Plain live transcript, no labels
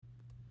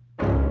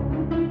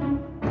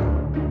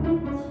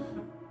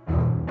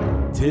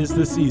'Tis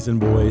the season,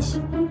 boys.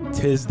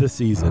 'Tis the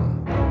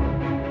season.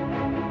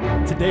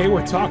 Today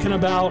we're talking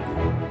about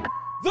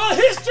the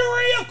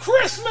history of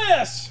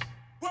Christmas.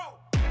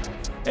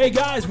 Hey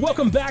guys,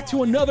 welcome back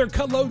to another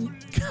Cut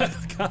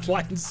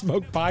Light and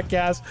Smoke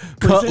podcast.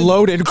 Cut,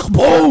 load, and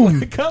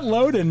kaboom! Cut,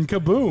 load, and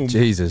kaboom.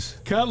 Jesus.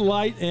 Cut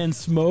Light and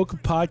Smoke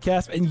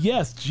podcast. And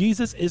yes,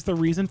 Jesus is the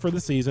reason for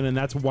the season, and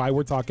that's why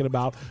we're talking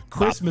about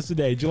Christmas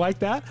today. Did you like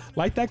that?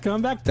 Like that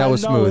comeback? That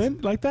was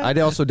smooth. Like that?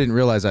 I also didn't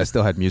realize I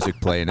still had music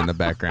playing in the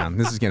background.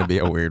 This is going to be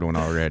a weird one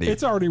already.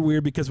 It's already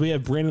weird because we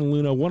have Brandon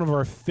Luna, one of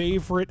our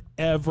favorite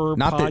ever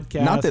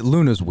podcasts. Not that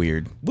Luna's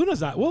weird. Luna's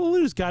not. Well,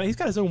 Luna's got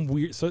his own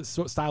weird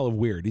style of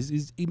weird.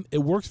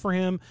 It works for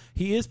him.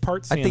 He is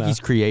part Santa. I think he's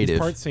creative. He's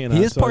part Santa.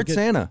 He is part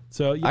Santa.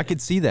 So yeah. I could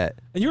see that.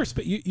 And you're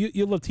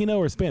you Latino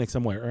or Hispanic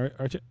somewhere,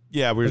 aren't you?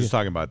 Yeah, we were just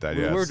talking about that.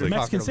 Yeah, We're it's like,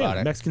 Mexican talking about Santa.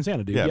 it. Mexican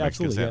Santa, dude. yeah, Yeah,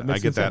 Mexican absolutely. Santa. Yeah, I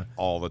get Mexican that Santa.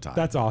 all the time.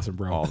 That's awesome,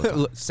 bro. All the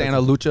time.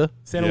 Santa Lucha.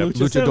 Santa Yeah.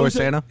 Lucha. Luchador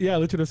Santa. Yeah,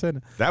 Luchador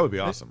Santa. That would be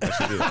awesome. I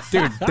should do that.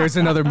 Dude, there's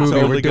another movie.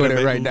 Totally We're doing gonna it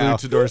make right now.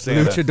 Luchador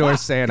Santa. Luchador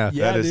Santa.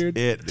 Yeah, that is dude.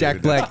 it. Dude.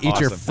 Jack Black, That's eat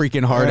your awesome.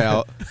 freaking heart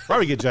out.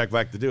 Probably get Jack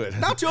Black to do it.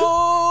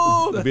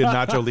 Nacho! It'll be a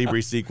Nacho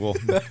Libre sequel.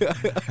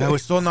 I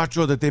was so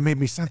nacho that they made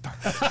me Santa.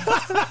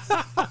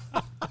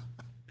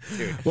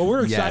 Well,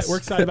 we're excited. Yes. We're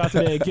excited about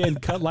today. Again,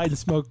 Cut Light and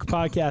Smoke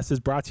podcast is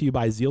brought to you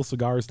by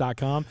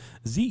ZealCigars.com,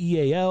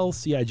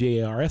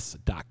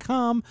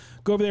 ZealCigars.com.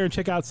 Go over there and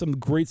check out some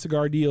great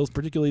cigar deals,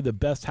 particularly the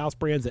best house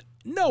brands that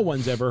no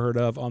one's ever heard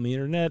of on the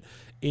internet,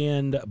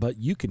 but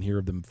you can hear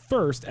of them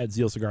first at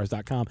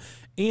ZealCigars.com.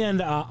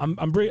 And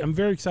I'm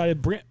very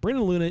excited.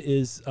 Brandon Luna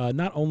is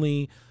not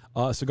only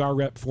a cigar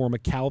rep for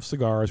Micallef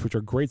Cigars, which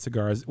are great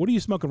cigars. What are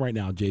you smoking right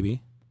now, JB?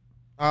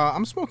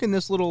 I'm smoking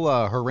this little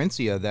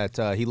Herencia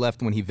that he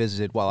left when he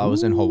visited while I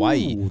was in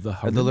Hawaii. the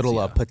little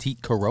Herencia.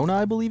 Petite Corona,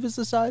 I believe is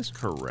the size.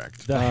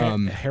 Correct. The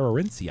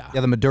Herencia. Yeah,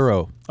 the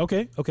Maduro.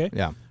 Okay.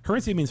 Yeah.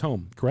 Herencia means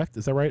home, correct?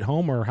 Is that right?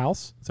 Home or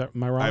house?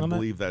 Am I wrong I on that?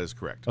 believe that is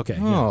correct. Okay.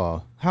 Yeah.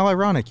 Oh, how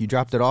ironic. You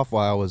dropped it off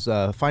while I was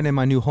finding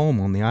my new home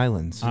on the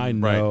islands. I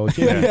know. Right.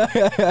 He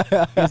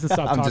doesn't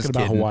stop I'm talking just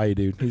about kidding. Hawaii,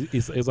 dude.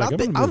 He's like,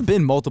 I've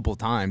been multiple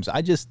times.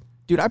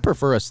 Dude, I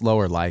prefer a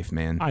slower life,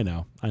 man. I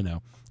know.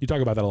 You talk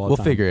about that a lot. We'll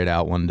figure it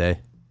out one day.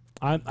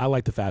 I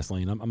like the fast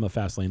lane. I'm a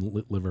fast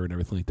lane liver and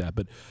everything like that.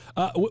 But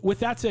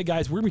with that said,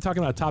 guys, we're gonna be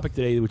talking about a topic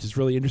today which is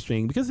really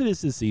interesting because it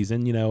is this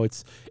season. You know,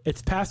 it's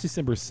past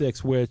December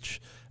 6th, which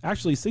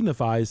actually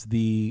signifies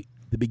the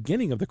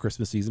beginning of the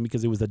Christmas season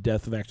because it was the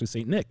death of actually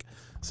Saint Nick.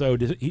 So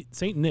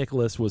Saint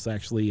Nicholas was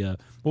actually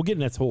we'll get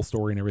into that whole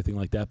story and everything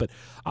like that. But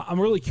I'm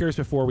really curious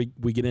before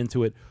we get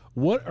into it.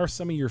 What are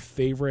some of your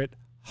favorite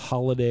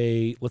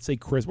holiday? Let's say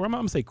Christmas. Well, I'm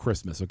gonna say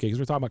Christmas, okay? Because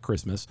we're talking about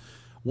Christmas.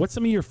 What's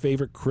some of your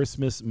favorite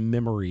Christmas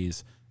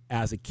memories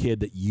as a kid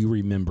that you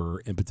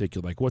remember in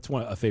particular? Like, what's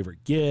a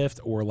favorite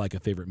gift or like a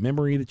favorite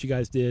memory that you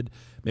guys did,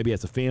 maybe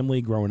as a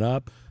family growing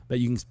up, that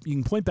you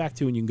can point back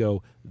to and you can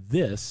go,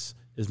 this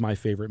is my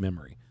favorite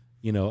memory,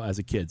 as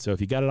a kid. So if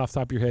you got it off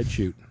the top of your head,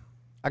 shoot.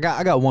 I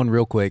got one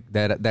real quick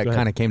that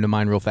kind of came to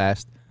mind real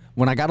fast.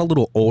 When I got a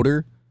little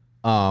older,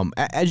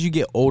 as you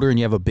get older and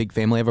you have a big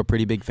family, I have a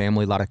pretty big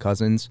family, a lot of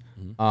cousins.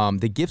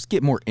 The gifts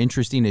get more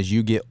interesting as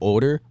you get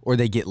older, or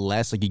they get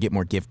less. Like you get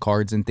more gift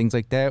cards and things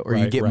like that, or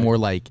you get more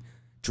like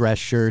dress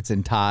shirts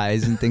and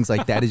ties and things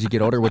like that as you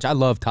get older. Which I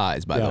love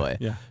ties, by the way.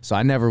 Yeah. So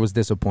I never was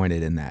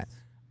disappointed in that.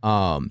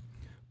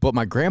 But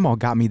my grandma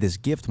got me this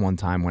gift one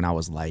time when I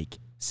was like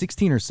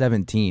 16 or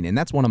 17, and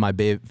that's one of my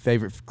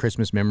favorite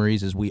Christmas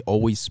memories. Is we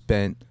always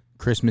spent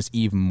Christmas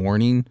Eve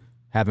morning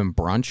having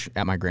brunch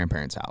at my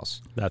grandparents'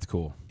 house. That's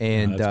cool.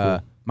 And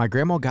that's cool. My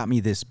grandma got me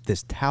this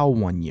towel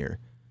one year.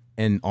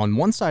 And on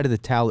one side of the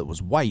towel, it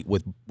was white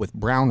with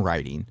brown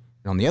writing.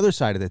 And on the other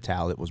side of the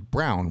towel, it was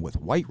brown with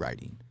white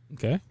writing.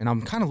 Okay. And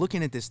I'm kind of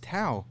looking at this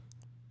towel.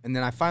 And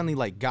then I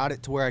finally got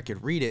it to where I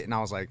could read it. And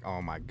I was like,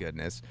 oh, my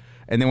goodness.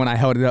 And then when I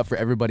held it up for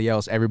everybody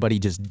else, everybody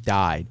just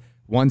died.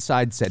 One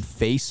side said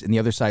face and the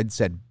other side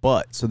said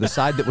butt. So the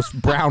side that was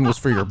brown was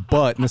for your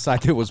butt and the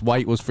side that was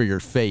white was for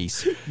your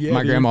face. Yeah, my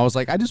dude. grandma was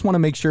like, I just want to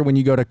make sure when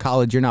you go to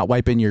college, you're not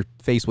wiping your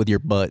face with your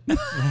butt.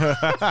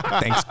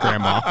 Thanks,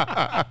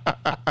 Grandma.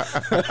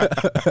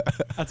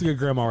 That's a good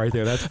grandma right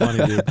there. That's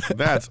funny, dude.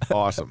 That's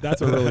awesome.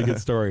 That's a really good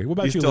story. What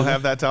about You you? still Luna?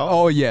 have that towel?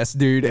 Oh, yes,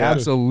 dude. Yeah.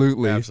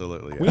 Absolutely.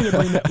 Absolutely. We need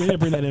to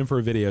bring that in for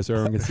a video so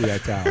everyone can see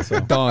that towel. So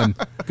Done.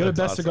 go to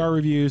Best awesome. Cigar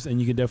Reviews, and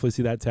you can definitely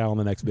see that towel in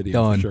the next video.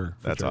 Done. For sure.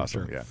 That's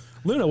awesome. Yeah.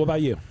 Luna, what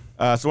about you?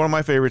 So one of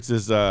my favorites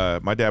is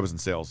my dad was in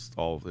sales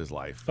all his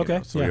life. you Okay,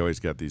 know, so yeah. he always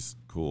got these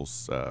cool.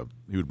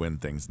 He would win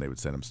things and they would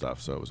send him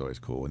stuff. So it was always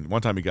cool. And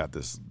one time he got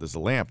this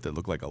lamp that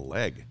looked like a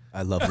leg.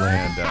 I love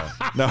lamp. And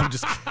no, I'm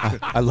just.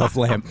 I love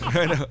lamp.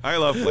 I know. I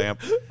love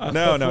lamp.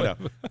 No.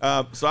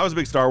 So I was a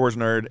big Star Wars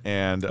nerd,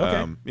 and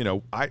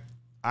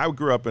I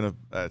grew up in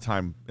a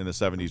time in the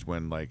 '70s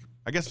when, like,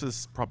 I guess this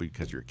is probably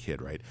because you're a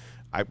kid, right?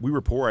 We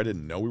were poor. I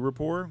didn't know we were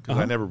poor because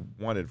I never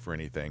wanted for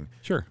anything.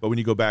 Sure. But when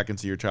you go back and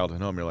see your childhood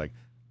home, you're like,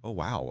 oh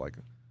wow, like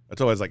that's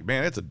always like,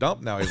 man, it's a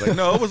dump now. He's like,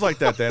 no, it was like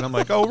that then. I'm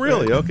like, oh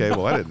really? Okay,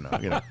 well I didn't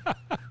know.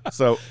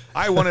 So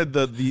I wanted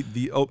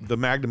the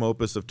magnum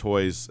opus of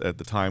toys at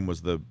the time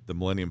was the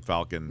Millennium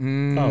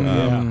Falcon.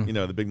 You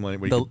know, the big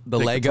Millennium. Where The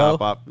take Lego? The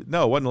top off.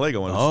 No, it wasn't the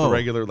Lego one. It was the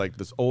regular, like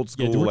this old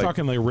school. Yeah, we're like,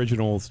 talking like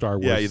original Star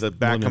Wars. yeah, the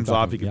back comes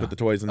off. You can put the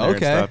toys in there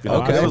Okay, and stuff. You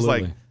know? okay. It was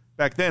Absolutely. like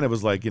back then. It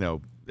was like, you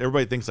know,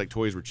 everybody thinks like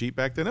toys were cheap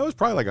back then. It was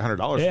probably like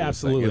 $100. Yeah,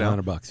 absolutely, thing, you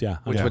know? $100. Yeah,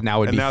 Which would now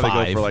would and be now they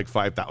 $5. go for like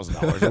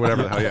 $5,000 or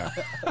whatever the hell. Yeah.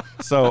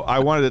 So I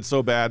wanted it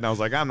so bad, and I was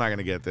like, I'm not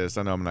gonna get this.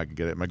 I know I'm not gonna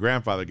get it. My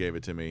grandfather gave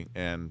it to me,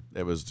 and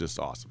it was just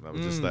awesome. That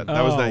was just that.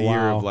 That was that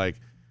year of like,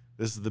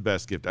 this is the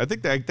best gift. I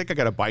think I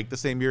got a bike the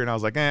same year, and I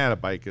was like, a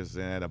bike is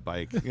a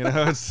bike. You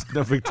know, it's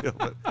no big deal.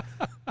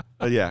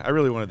 But yeah, I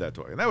really wanted that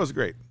toy, and that was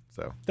great.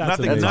 So not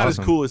amazing. as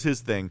cool as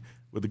his thing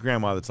with the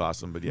grandma. That's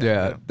awesome. But yeah,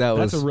 Yeah, you know.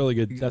 that's a really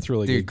good. That's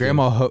really dude.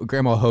 good.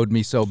 Grandma hoed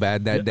me so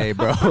bad that day,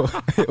 bro.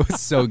 It was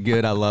so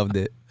good. I loved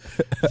it.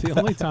 It's the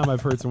only time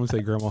I've heard someone say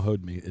 "grandma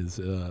hoed me" is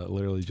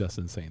literally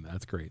Justin saying that.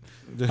 That's great.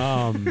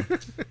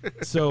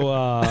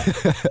 So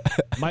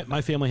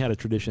my family had a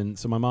tradition.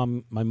 So my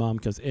mom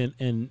comes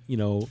and you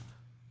know.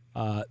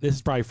 This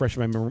is probably fresh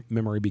in my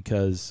memory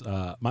because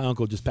my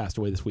uncle just passed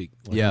away this week,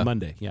 on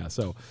Monday. Yeah,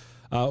 so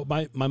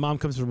my mom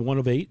comes from one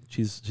of 8.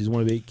 She's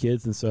one of 8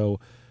 kids,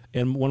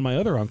 and one of my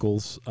other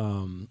uncles,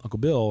 Uncle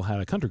Bill, had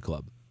a country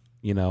club,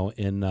 you know,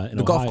 in The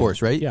Ohio. golf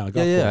course, right? Yeah,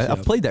 yeah.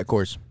 I've played that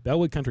course.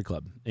 Bellwood Country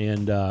Club,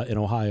 and in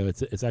Ohio,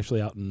 it's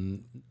actually out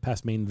in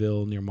past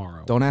Mainville near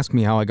Morrow. Don't ask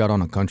me how I got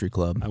on a country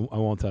club. I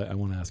won't. I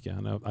won't ask you. I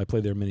know I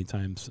played there many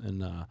times, and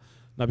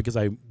not because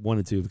I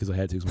wanted to, because I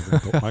had to.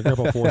 Because my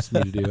grandpa forced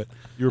me to do it.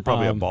 You were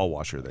probably a ball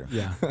washer there.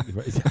 Yeah.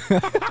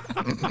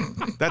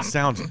 That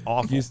sounds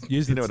awful.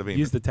 Use you know what I mean?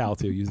 Use the towel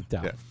too. Use the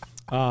towel.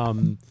 Yeah.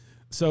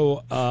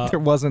 So There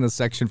wasn't a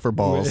section for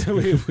balls.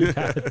 we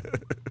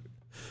had,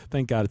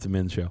 thank God it's a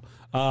men's show.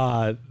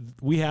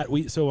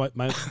 So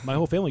my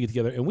whole family get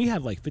together, and we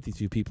had like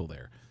 52 people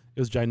there.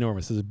 It was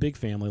ginormous. It was a big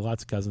family,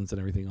 lots of cousins and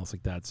everything else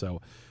like that.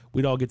 So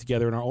we'd all get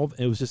together, and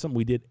it was just something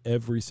we did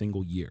every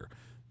single year,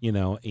 you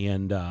know.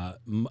 And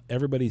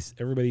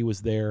everybody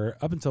was there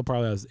up until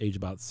probably I was age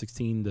about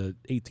 16 to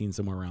 18,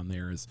 somewhere around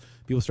there. As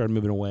people started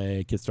moving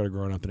away, kids started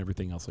growing up, and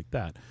everything else like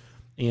that.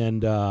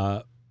 And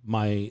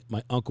my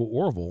uncle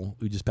Orville,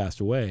 who just passed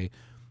away,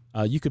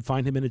 you could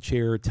find him in a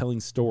chair telling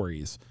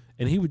stories,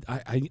 and he would.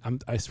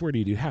 I swear to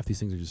you, dude, half these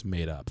things are just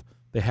made up.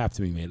 They have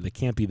to be made. They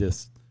can't be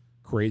this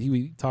crazy. He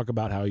would talk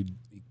about how he'd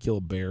kill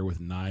a bear with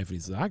a knife, and he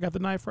said, "I got the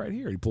knife right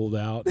here." He pulled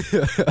it out.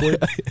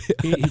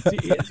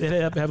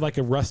 He'd have like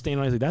a rust stain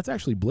on it. Like, that's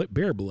actually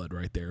bear blood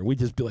right there. And we'd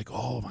just be like,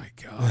 "Oh my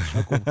gosh!"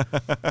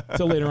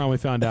 So later on, we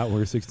found out when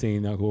we were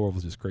 16. Uncle Orville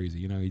was just crazy.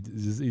 You know, he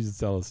just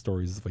tell us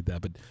stories and stuff like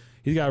that. But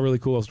he's got a really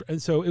cool.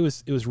 And so it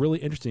was really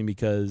interesting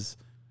because,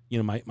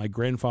 you know, my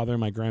grandfather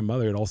and my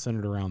grandmother, it all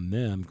centered around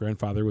them.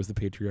 Grandfather was the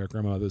patriarch,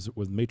 grandmother was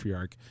the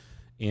matriarch,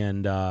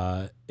 and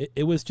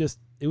it was just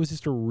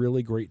a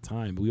really great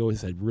time. We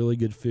always had really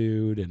good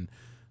food, and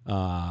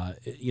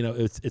you know,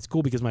 it's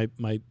cool because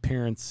my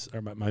parents,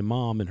 or my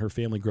mom and her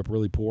family grew up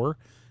really poor,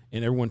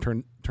 and everyone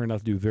turned out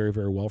to do very,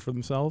 very well for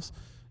themselves,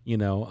 you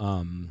know.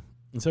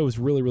 And so it was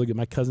really, really good.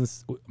 My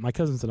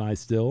cousins and I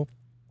still,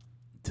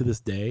 to this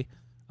day,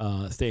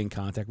 stay in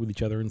contact with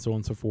each other and so on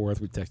and so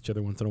forth. We text each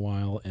other once in a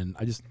while, and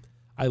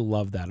I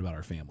love that about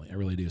our family. I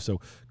really do.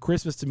 So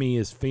Christmas to me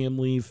is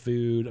family,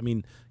 food. I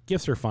mean,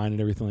 gifts are fine and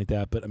everything like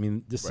that, but I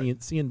mean, just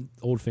seeing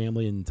old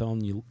family and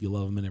telling you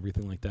love them and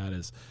everything like that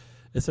is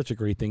such a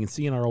great thing. And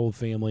seeing our old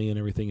family and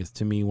everything is,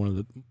 to me, one of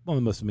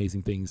the most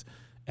amazing things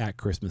at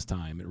Christmas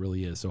time. It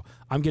really is. So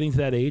I'm getting to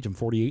that age. I'm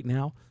 48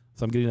 now,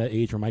 so I'm getting to that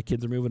age where my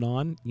kids are moving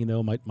on. You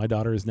know, my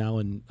daughter is now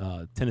in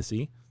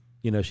Tennessee.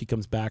 You know, she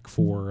comes back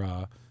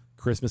for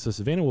Christmas. So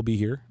Savannah will be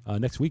here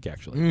next week,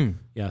 actually.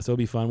 Yeah, so it'll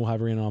be fun. We'll have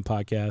her in on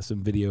podcasts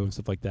and video and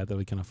stuff like that. That'll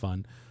be kind of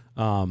fun.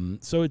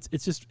 So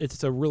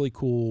it's a really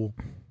cool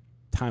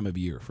time of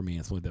year for me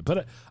and something like that.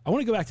 But I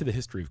want to go back to the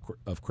history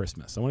of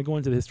Christmas. I want to go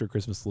into the history of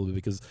Christmas a little bit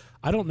because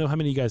I don't know how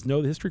many of you guys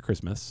know the history of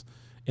Christmas,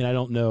 and I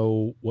don't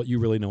know what you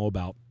really know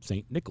about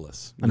St.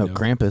 Nicholas. I know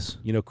Krampus.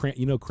 You know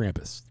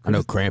Krampus. I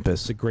know Krampus.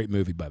 It's a great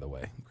movie, by the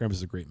way. Krampus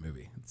is a great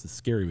movie. It's a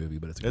scary movie,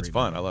 but it's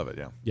fun. movie. I love it.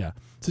 Yeah. Yeah.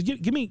 So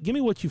give me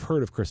what you've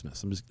heard of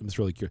Christmas. I'm just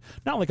really curious.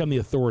 Not like I'm the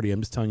authority.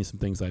 I'm just telling you some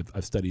things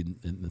I've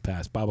studied in the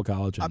past, Bible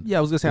college. And, yeah,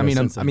 I was gonna say.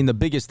 I mean, the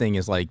biggest thing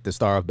is like the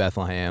Star of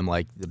Bethlehem,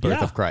 like the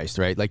birth of Christ,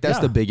 right? Like that's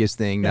the biggest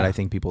thing that I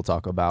think people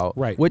talk about.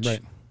 Right. Which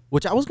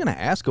I was gonna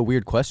ask a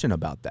weird question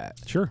about that.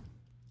 Sure.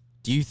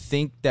 Do you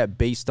think that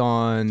based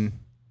on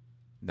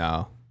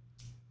No,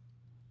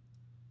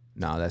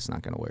 that's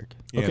not going to work.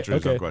 He answered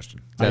his own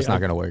question. That's not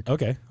going to work.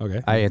 Okay.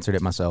 I answered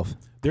it myself.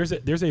 There's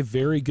a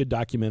very good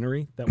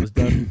documentary that was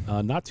done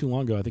not too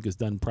long ago. I think it was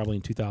done probably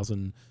in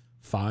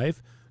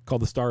 2005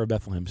 called The Star of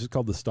Bethlehem. It's just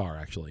called The Star,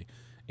 actually.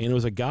 And it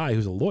was a guy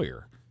who's a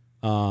lawyer.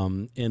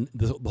 And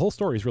the whole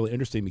story is really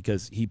interesting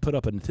because he put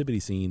up a nativity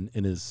scene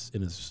in his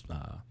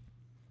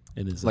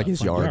like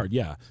his yard.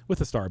 Yeah, with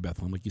the Star of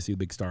Bethlehem. Like you see a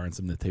big star in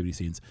some nativity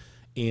scenes.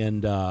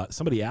 And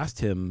somebody asked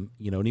him,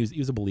 you know, and he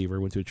was a believer,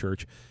 went to a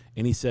church,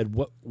 and he said,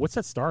 "What's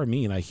that star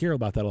mean? I hear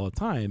about that all the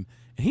time."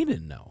 And he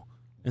didn't know.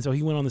 And so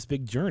he went on this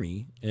big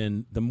journey,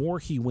 and the more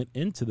he went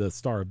into the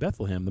Star of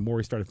Bethlehem, the more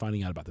he started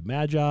finding out about the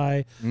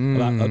Magi,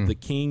 about the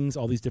kings,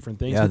 all these different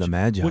things. Yeah, the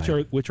Magi,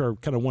 which are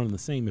kind of one and the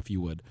same, if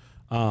you would.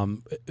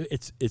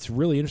 It's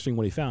really interesting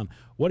what he found.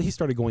 What he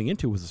started going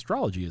into was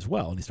astrology as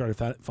well, and he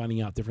started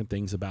finding out different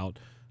things about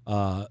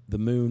the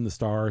moon, the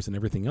stars, and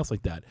everything else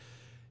like that.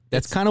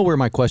 That's kind of where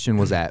my question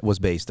was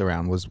based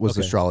around was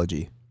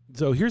astrology.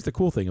 So here's the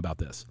cool thing about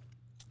this.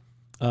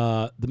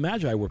 The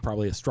Magi were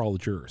probably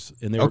astrologers,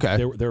 and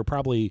they were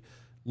probably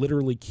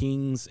literally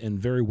kings and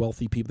very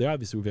wealthy people. They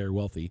obviously were very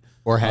wealthy,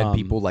 or had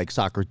people like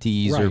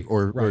Socrates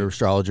or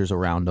astrologers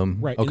around them.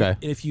 Right. Okay.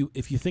 And if you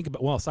think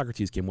about,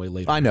 Socrates came way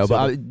later. I know,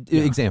 but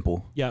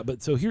example. Yeah,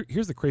 but so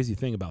here's the crazy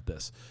thing about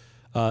this.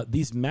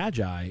 These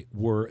Magi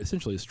were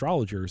essentially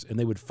astrologers, and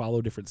they would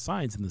follow different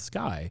signs in the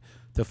sky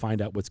to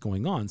find out what's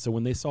going on. So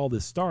when they saw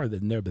this star that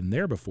had never been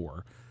there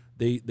before,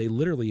 they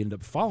literally ended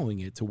up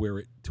following it to where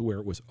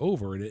it was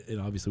over, and it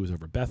obviously was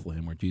over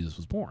Bethlehem where Jesus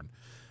was born.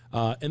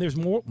 And there's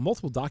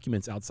multiple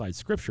documents outside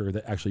Scripture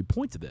that actually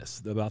point to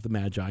this about the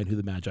Magi and who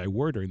the Magi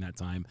were during that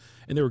time.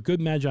 And there were good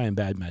Magi and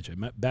bad Magi.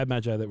 Bad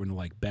Magi that were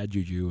like bad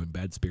juju and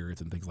bad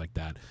spirits and things like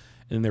that.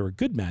 And there were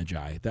good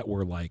Magi that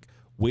were like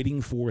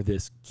waiting for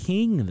this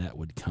king that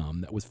would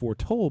come that was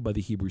foretold by the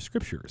Hebrew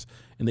Scriptures.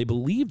 And they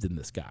believed in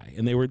this guy,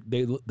 and they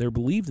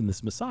believed in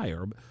this Messiah,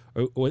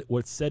 or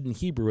what's said in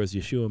Hebrew as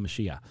Yeshua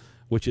Mashiach,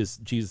 which is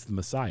Jesus the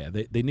Messiah.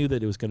 They knew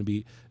that it was going to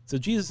be. So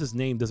Jesus'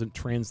 name doesn't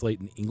translate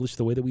in English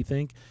the way that we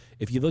think.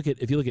 If you look at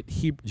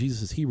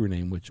Jesus' Hebrew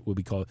name, which would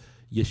be called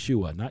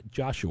Yeshua, not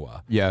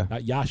Joshua,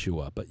 not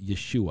Yahshua, but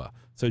Yeshua.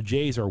 So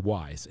J's are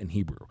Y's in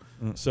Hebrew.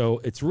 So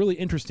it's really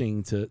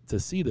interesting to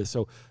see this.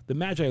 So the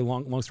Magi,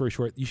 long story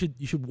short, you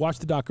should watch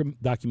the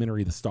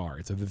documentary The Star.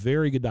 It's a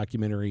very good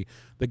documentary.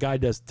 The guy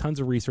does tons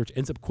of research,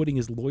 ends up quitting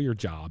his lawyer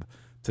job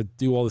to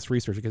do all this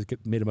research because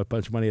it made him a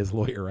bunch of money as a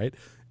lawyer, right?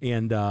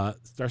 And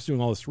starts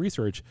doing all this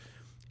research.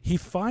 He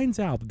finds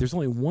out that there's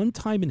only one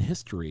time in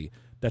history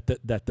that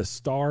the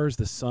stars,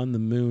 the sun, the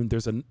moon,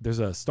 there's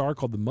a star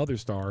called the Mother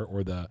Star,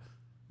 or the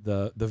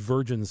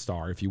Virgin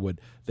Star, if you would.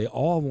 They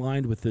all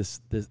aligned with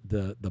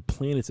the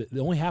planets. It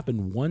only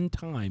happened one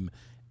time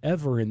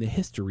ever in the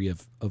history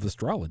of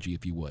astrology,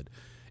 if you would.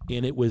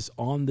 And it was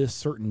on this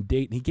certain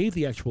date. And he gave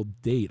the actual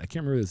date. I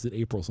can't remember, it was in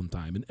April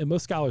sometime. And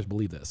most scholars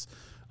believe this.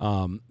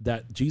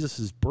 That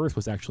Jesus' birth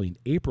was actually in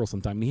April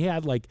sometime. And he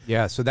had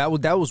so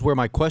that was where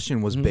my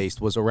question was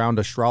based, was around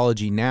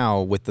astrology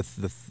now, with the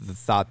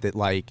thought that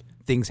like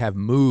things have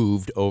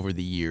moved over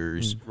the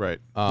years. Right.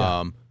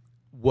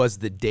 Was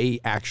the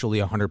date actually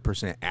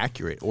 100%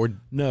 accurate, or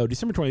no?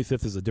 December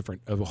 25th is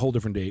a whole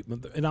different date,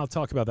 and I'll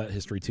talk about that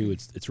history too.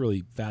 It's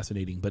really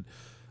fascinating, but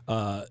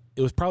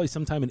it was probably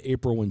sometime in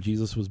April when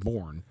Jesus was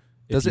born.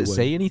 Does it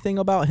say anything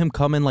about him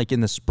coming like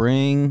in the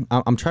spring?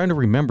 I'm trying to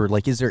remember.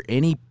 Like, is there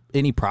any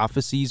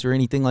prophecies or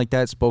anything like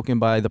that spoken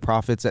by the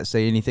prophets that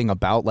say anything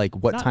about like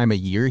what time of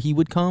year he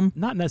would come?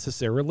 Not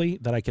necessarily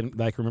that I can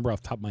remember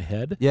off the top of my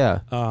head. Yeah.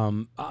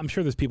 I'm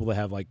sure there's people that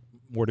have like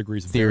more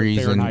degrees of theories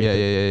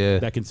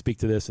that can speak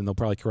to this, and they'll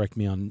probably correct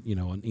me on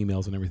on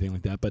emails and everything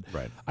like that. But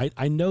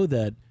I know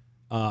that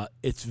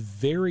it's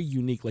very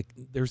unique. Like,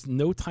 there's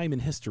no time in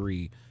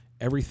history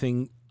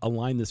everything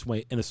aligned this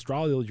way. And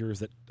astrologers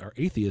that are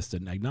atheists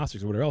and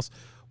agnostics or whatever else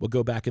will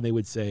go back and they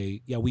would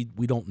say, yeah, we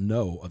don't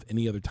know of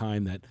any other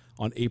time that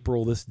on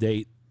April this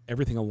date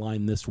everything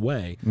aligned this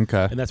way.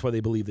 Okay. And that's why they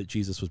believe that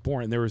Jesus was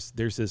born. And there's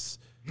this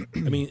I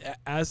mean,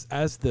 as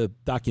the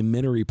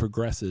documentary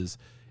progresses,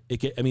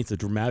 it's a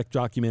dramatic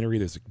documentary.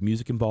 There's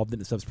music involved in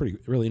it. Stuff. It's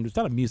really interesting. It's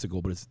not a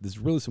musical, but there's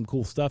really some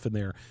cool stuff in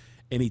there.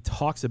 And he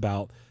talks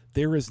about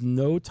there is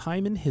no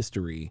time in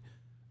history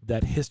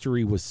that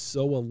history was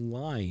so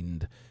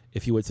aligned,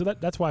 if you would. So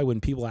that's why when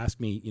people ask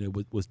me,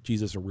 was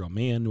Jesus a real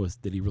man?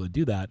 Did he really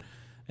do that?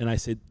 And I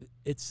said,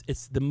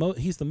 he's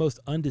the most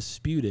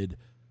undisputed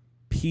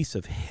piece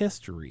of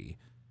history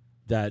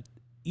that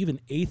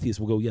even atheists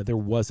will go, yeah, there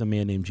was a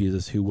man named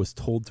Jesus who was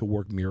told to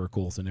work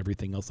miracles and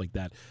everything else like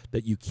that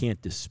you can't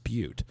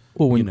dispute.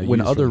 Well, when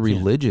other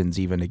religions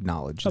even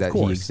acknowledge that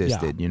he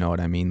existed, yeah. You know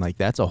what I mean? Like,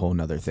 that's a whole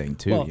nother thing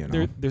too.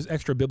 Well, there's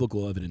extra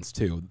biblical evidence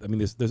too. I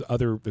mean, there's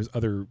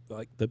other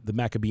like the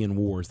Maccabean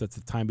Wars. That's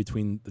the time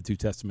between the two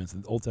testaments,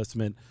 the Old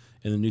Testament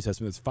and the New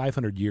Testament. It's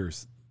 500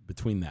 years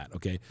between that.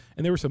 Okay,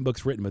 and there were some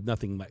books written, but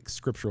nothing like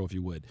scriptural, if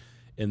you would.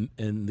 In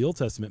the Old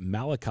Testament,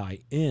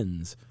 Malachi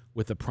ends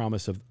with the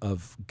promise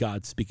of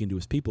God speaking to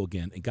his people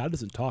again. And God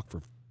doesn't talk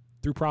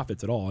through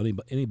prophets at all,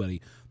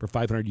 anybody for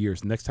 500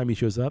 years. The next time he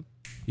shows up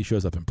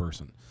in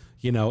person,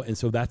 And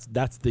so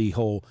that's the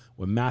whole,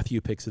 when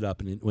Matthew picks it up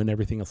and when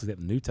everything else is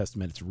in the New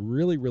Testament, it's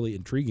really, really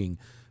intriguing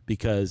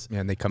because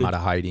they come out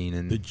of hiding,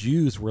 and the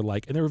Jews were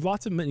like, and there were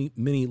lots of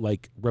many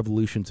like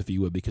revolutions, if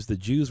you would, because the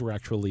Jews were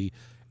actually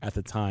at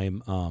the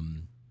time,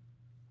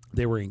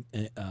 they were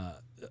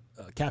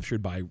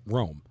captured by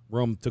Rome.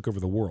 Rome took over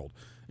the world.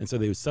 And so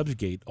they would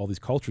subjugate all these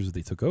cultures that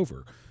they took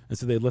over. And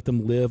so they let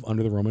them live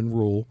under the Roman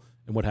rule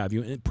and what have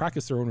you, and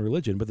practice their own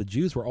religion. But the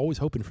Jews were always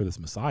hoping for this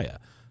Messiah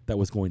that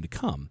was going to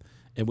come.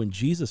 And when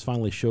Jesus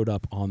finally showed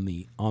up on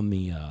the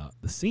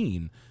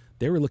scene,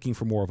 they were looking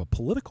for more of a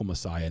political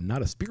Messiah,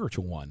 not a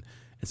spiritual one.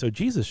 And so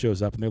Jesus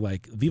shows up, and they're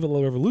like, "Viva la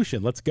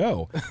revolution, let's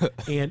go!"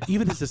 And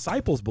even his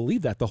disciples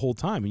believe that the whole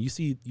time. And you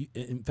see,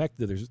 in fact,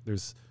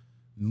 there's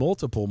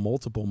multiple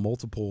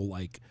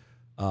like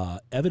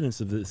evidence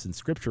of this in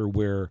Scripture,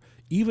 where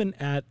even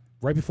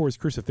right before his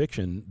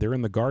crucifixion, they're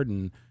in the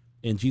garden,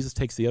 and Jesus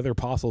takes the other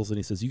apostles, and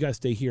he says, "You guys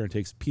stay here," and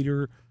takes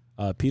Peter,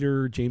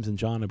 James, and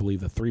John, I believe,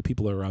 the three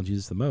people that are around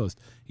Jesus the most.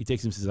 He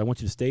takes them and says, "I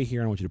want you to stay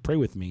here, and I want you to pray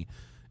with me."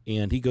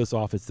 And he goes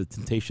off. It's the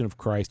temptation of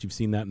Christ. You've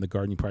seen that in the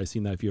garden. You've probably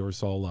seen that if you ever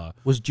saw.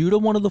 Was Judah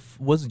one of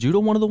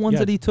the ones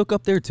that he took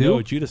up there too?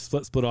 No, Judah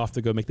split off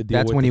to go make the deal.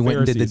 That's when he went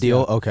and did the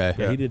deal. Yeah. Okay,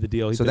 yeah, he did the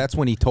deal. So that's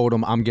when he told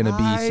him, "I'm going to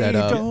be set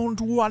up." I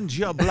don't want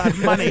your blood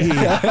money.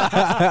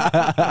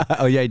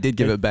 Oh yeah, he did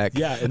give it back.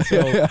 Yeah, and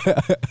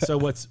so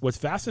what's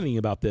fascinating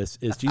about this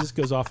is Jesus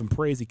goes off and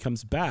prays. He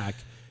comes back,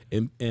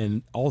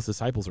 and all his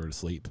disciples are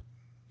asleep.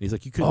 He's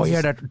like, "You couldn't." Oh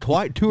yeah,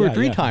 that two or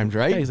three times,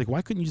 right? Yeah, he's like,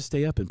 "Why couldn't you just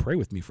stay up and pray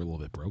with me for a little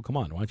bit, bro? Come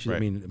on, why don't you?" Right. I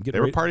mean, they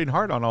were partying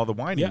hard on all the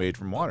wine he made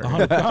from water.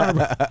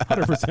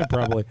 100%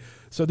 probably.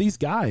 So these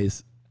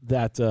guys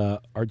that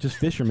are just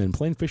fishermen,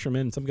 plain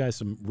fishermen, some guys,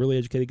 some really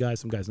educated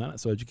guys, some guys not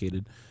so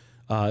educated,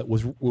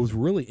 was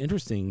really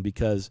interesting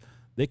because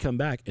they come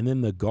back, and then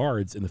the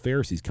guards and the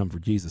Pharisees come for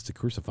Jesus to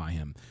crucify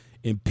him.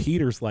 And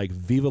Peter's like,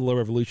 "Viva la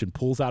revolution,"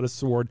 pulls out his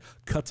sword,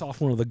 cuts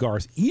off one of the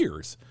guards'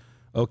 ears.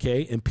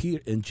 Okay,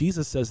 and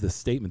Jesus says this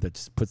statement that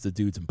just puts the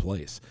dudes in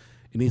place.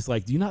 And he's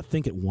like, "Do you not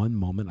think at one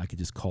moment I could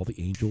just call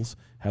the angels,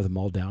 have them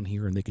all down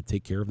here, and they could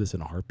take care of this in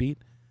a heartbeat?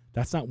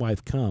 That's not why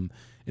I've come."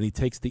 And he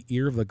takes the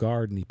ear of the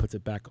guard and he puts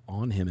it back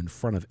on him in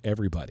front of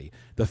everybody.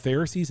 The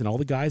Pharisees and all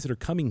the guys that are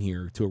coming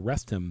here to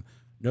arrest him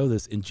know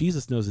this, and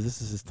Jesus knows that this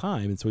is his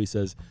time. And so he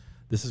says,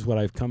 "This is what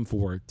I've come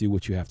for. Do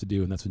what you have to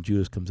do." And that's when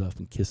Judas comes up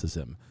and kisses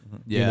him.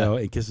 Yeah, you know,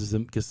 and kisses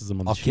him on the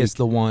cheek. I'll kiss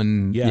the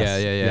one.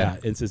 Yes. Yeah.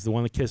 And says the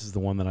one that kisses the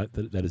one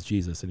that is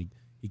Jesus, and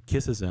he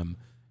kisses him,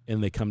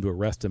 and they come to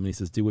arrest him, and he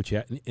says, "Do what you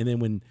have." And then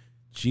when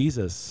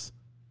Judas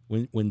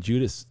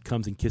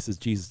comes and kisses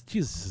Jesus,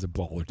 Jesus is a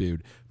baller,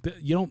 dude.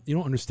 But you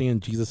don't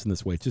understand Jesus in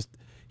this way. It's just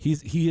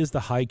he is the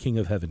high king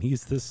of heaven.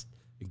 He's this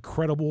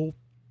incredible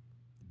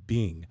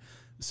being.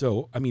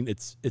 So I mean,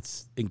 it's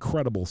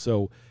incredible.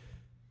 So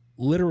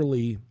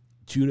literally,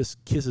 Judas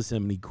kisses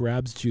him, and he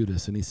grabs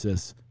Judas, and he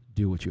says,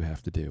 "Do what you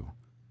have to do."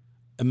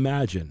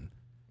 Imagine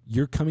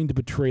you're coming to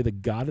betray the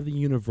God of the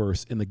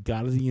universe, and the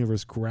God of the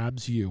universe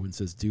grabs you and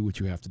says, "Do what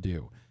you have to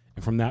do."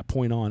 And from that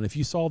point on, if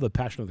you saw the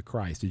Passion of the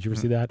Christ, did you ever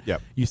see that?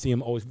 Yep. You see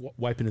him always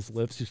wiping his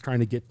lips, just trying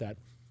to get that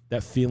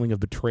feeling of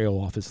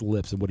betrayal off his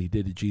lips and what he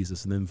did to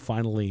Jesus. And then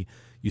finally,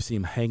 you see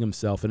him hang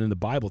himself. And in the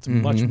Bible, it's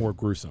much more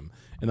gruesome.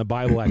 In the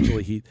Bible,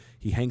 actually,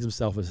 he hangs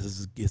himself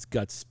as his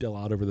guts spill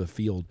out over the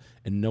field,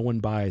 and no one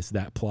buys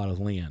that plot of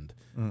land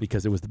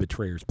because it was the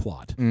betrayer's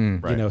plot.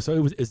 Right. You know,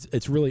 so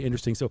it's really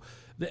interesting. So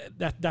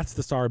that's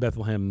the Star of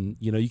Bethlehem.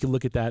 You know, you can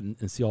look at that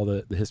and see all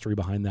the history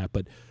behind that.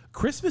 But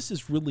Christmas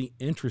is really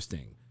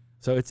interesting.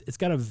 So it's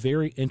got a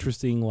very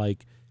interesting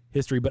like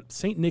history. But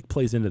Saint Nick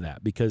plays into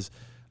that because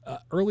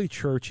early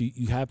church,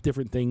 you have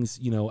different things.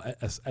 You know,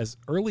 as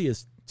early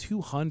as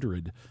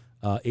 200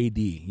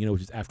 A.D. You know,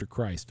 which is after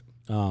Christ,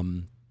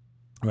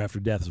 or after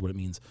death is what it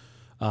means.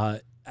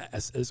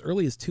 As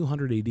early as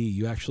 200 A.D.,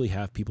 you actually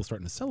have people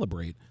starting to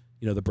celebrate,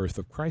 you know, the birth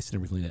of Christ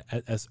and everything.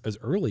 As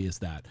early as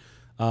that,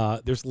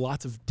 there's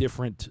lots of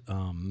different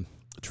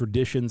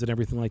traditions and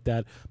everything like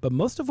that. But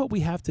most of what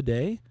we have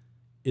today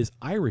is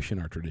Irish in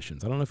our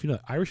traditions. I don't know if you know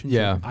Irish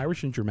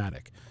and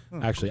Germanic,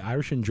 actually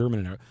Irish and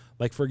German.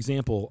 Like for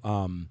example,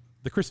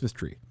 the Christmas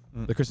tree.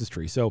 The Christmas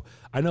tree. So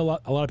I know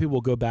a lot of people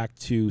will go back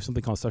to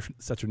something called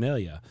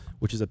Saturnalia,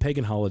 which is a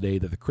pagan holiday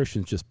that the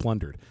Christians just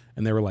plundered.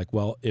 And they were like,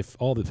 well, if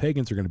all the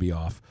pagans are going to be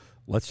off,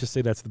 let's just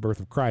say that's the birth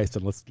of Christ,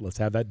 and let's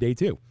have that day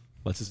too.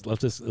 Let's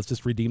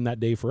just redeem that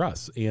day for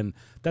us. And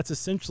that's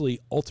essentially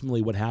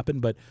ultimately what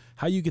happened. But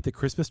how you get the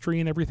Christmas tree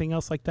and everything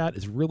else like that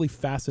is really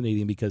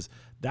fascinating because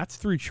that's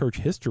through church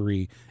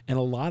history. And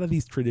a lot of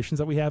these traditions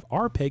that we have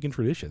are pagan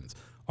traditions,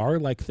 are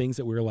like things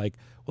that we're like,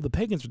 well, the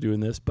pagans are doing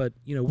this, but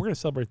you know, we're going to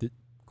celebrate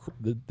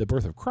the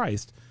birth of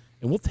Christ,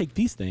 and we'll take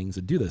these things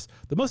and do this.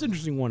 The most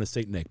interesting one is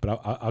Saint Nick,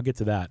 but I'll get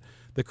to that.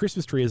 The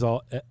Christmas tree is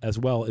as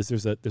well as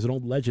there's an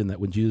old legend that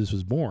when Jesus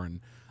was born,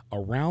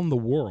 around the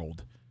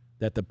world,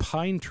 that the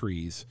pine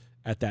trees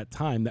at that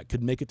time that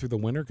could make it through the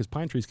winter, because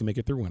pine trees can make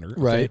it through winter.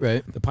 Okay?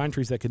 Right. The pine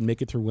trees that could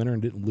make it through winter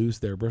and didn't lose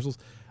their bristles,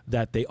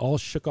 that they all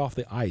shook off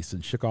the ice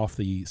and shook off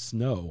the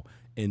snow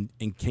and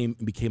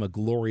became a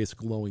glorious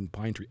glowing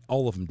pine tree.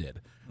 All of them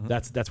did.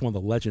 That's one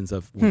of the legends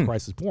of when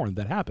Christ was born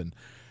that happened.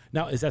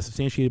 Now, is that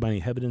substantiated by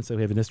any evidence that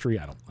we have in history?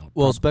 I don't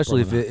Well,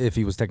 especially if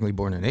he was technically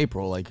born in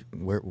April, like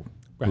where?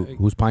 Right.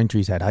 Whose pine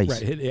trees had ice?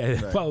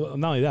 Right. Right. Well,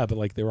 not only that, but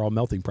like they were all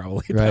melting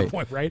probably at that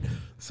point, right?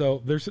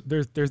 So there's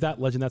that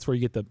legend. That's where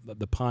you get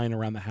the pine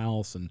around the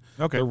house and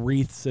the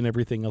wreaths and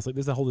everything else. Like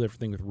there's a whole different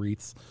thing with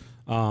wreaths.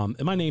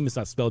 And my name is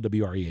not spelled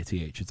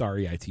W-R-E-A-T-H. It's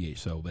R-E-I-T-H.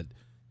 So, but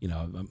you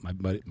know, my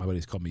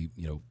buddies called me,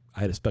 you know, I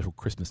had a special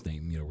Christmas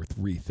name, you know, with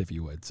wreath, if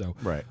you would. So,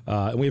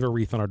 and we have a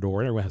wreath on our door,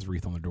 and everyone has a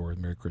wreath on their door.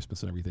 Merry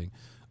Christmas and everything.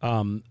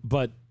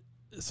 But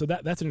so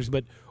that's interesting.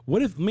 But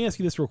what if? Let me ask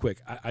you this real quick.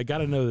 I got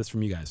to know this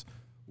from you guys.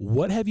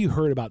 What have you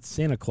heard about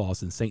Santa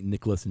Claus and Saint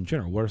Nicholas in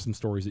general? What are some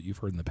stories that you've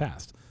heard in the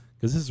past?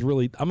 Because this is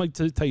really, I'm going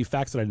to tell you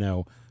facts that I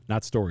know,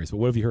 not stories. But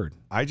what have you heard?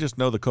 I just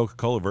know the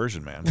Coca-Cola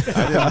version, man.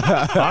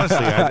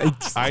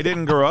 I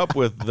didn't grow up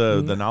with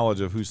the knowledge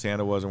of who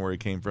Santa was and where he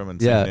came from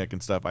and Saint Nick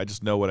and stuff. I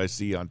just know what I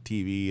see on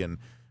TV and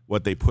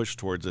what they push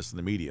towards us in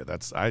the media.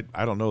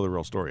 I don't know the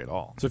real story at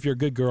all. So if you're a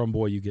good girl and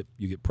boy, you get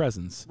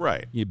presents.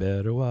 Right. You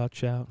better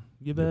watch out.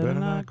 You better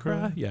not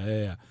cry.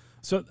 Yeah.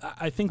 So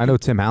I think I know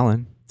Tim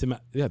Allen.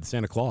 The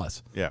Santa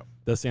Claus. Yeah.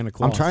 The Santa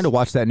Claus. I'm trying to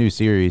watch that new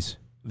series.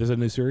 There's a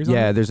new series on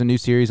Yeah, there's a new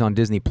series on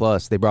Disney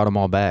Plus. They brought them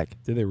all back.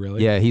 Did they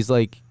really? Yeah, he's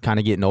like kind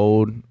of getting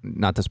old.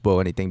 Not to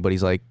spoil anything, but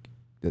he's like,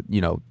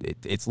 you know,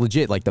 it's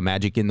legit. Like the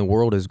magic in the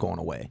world is going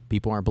away.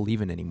 People aren't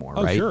believing anymore,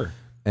 right? Sure.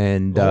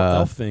 And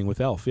elf thing with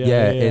Elf.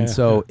 And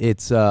so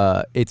it's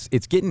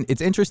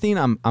interesting.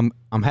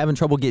 I'm having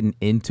trouble getting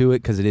into it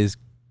because it is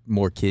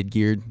more kid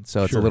geared.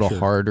 So it's a little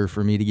harder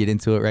for me to get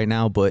into it right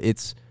now. But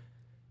it's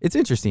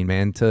interesting,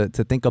 man, to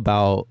think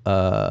about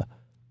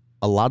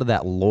a lot of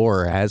that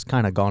lore has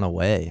kind of gone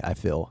away, I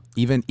feel,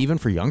 even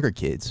for younger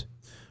kids.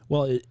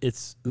 Well,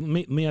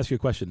 let me ask you a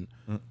question.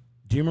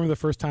 Do you remember the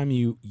first time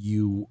you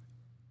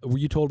were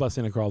you told about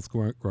Santa Claus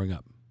growing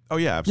up? Oh,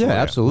 yeah, absolutely.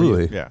 Yeah,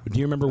 absolutely. Yeah. Do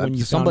you remember when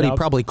you somebody found out?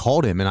 probably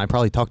called him and I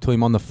probably talked to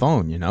him on the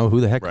phone, you know?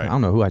 Who the heck? Right. I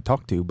don't know who I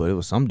talked to, but it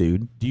was some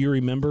dude. Do you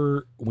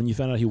remember when you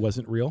found out he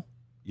wasn't real?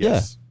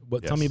 Yes.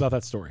 Tell me about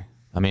that story.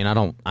 I mean, I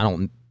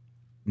don't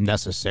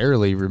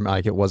necessarily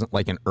like it wasn't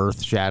like an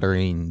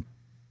earth-shattering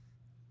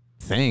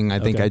thing. I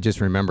think I just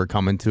remember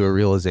coming to a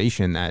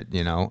realization that,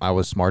 you know, I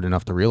was smart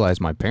enough to realize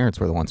my parents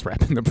were the ones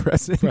wrapping the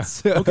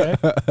presents. Okay.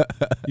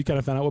 You kind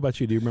of found out. What about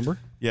you? Do you remember?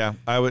 Yeah.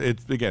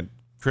 It's, again,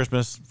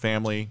 Christmas,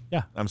 family.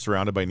 Yeah. I'm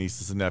surrounded by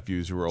nieces and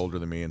nephews who are older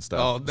than me and stuff.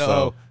 Oh, no.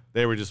 So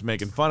they were just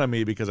making fun of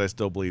me because I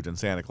still believed in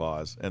Santa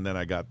Claus. And then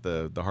I got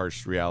the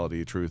harsh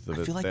reality, truth of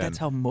it. I feel like then. That's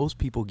how most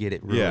people get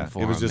it ruined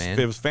for it was them, just man.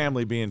 it was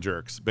family being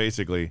jerks,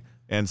 basically,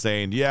 and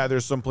saying, yeah,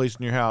 there's some place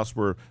in your house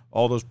where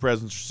all those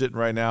presents are sitting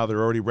right now.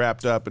 They're already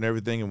wrapped up and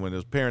everything. And when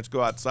those parents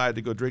go outside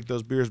to go drink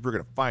those beers, we're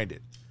going to find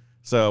it.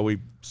 So we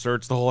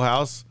searched the whole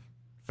house,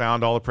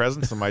 found all the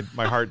presents, and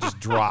my heart just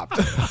dropped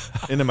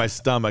into my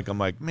stomach. I'm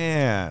like,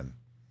 man,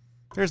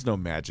 there's no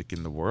magic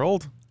in the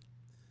world.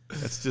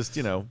 It's just,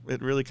 you know,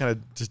 it really kind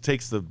of just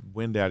takes the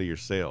wind out of your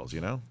sails,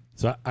 you know?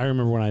 So I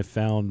remember when I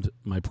found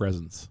my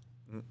presents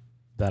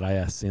that I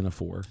asked Santa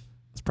for.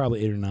 It's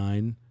probably 8 or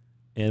 9.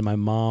 And my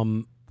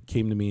mom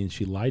came to me and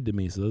she lied to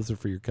me. So those are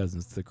for your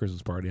cousins to the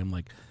Christmas party. I'm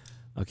like,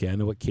 okay, I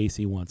know what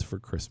Casey wants for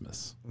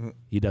Christmas.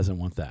 He doesn't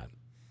want that.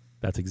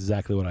 That's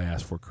exactly what I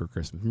asked for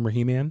Christmas. Remember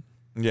He-Man?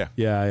 Yeah.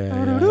 Yeah,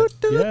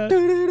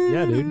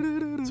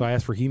 dude. So I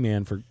asked for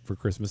He-Man for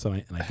Christmas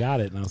and I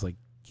got it. And I was like,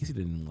 Casey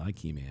didn't like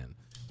He-Man.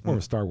 He's more of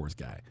a Star Wars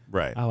guy.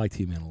 Right. I liked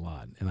He-Man a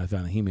lot. And I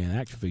found a He-Man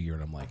action figure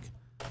and I'm like,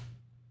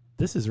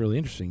 this is really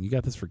interesting. You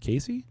got this for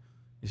Casey?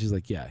 And she's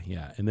like, yeah.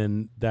 And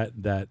then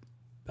that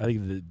I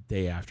think the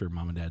day after,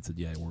 Mom and Dad said,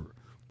 yeah,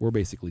 we're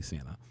basically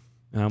Santa.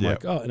 And I'm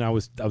like, oh, and I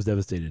was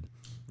devastated.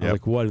 I was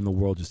like, what in the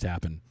world just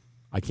happened?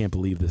 I can't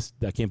believe this.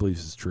 I can't believe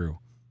this is true.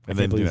 And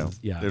then, you know,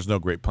 there's no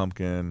great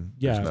pumpkin.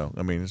 Yeah.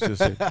 It's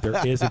just.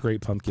 There is a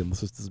great pumpkin.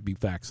 Let's just be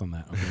facts on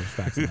that. Okay, there's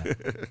facts on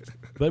that.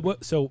 But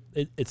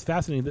it's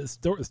fascinating.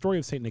 The story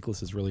of St.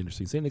 Nicholas is really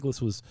interesting. St.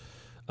 Nicholas was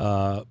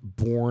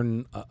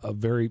born a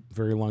very,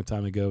 very long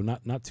time ago,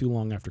 not too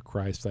long after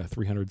Christ,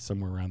 300,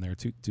 somewhere around there,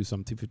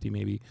 250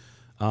 maybe.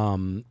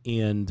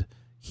 And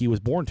he was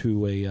born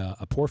to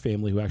a poor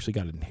family who actually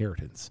got an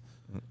inheritance.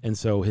 And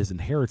so his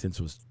inheritance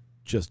was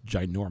just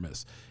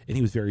ginormous. And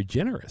he was very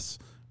generous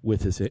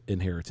with his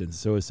inheritance.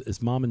 So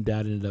his mom and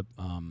dad ended up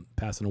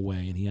passing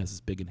away, and he has this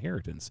big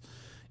inheritance.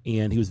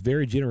 And he was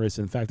very generous.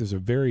 In fact, there's a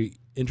very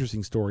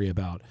interesting story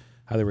about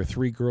how there were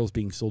 3 girls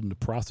being sold into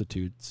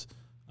prostitution,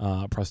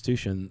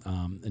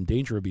 in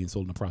danger of being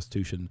sold into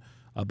prostitution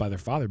by their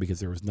father because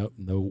there was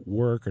no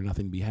work or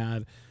nothing to be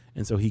had.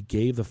 And so he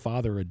gave the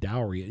father a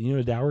dowry. You know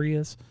what a dowry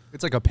is?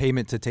 It's like a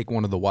payment to take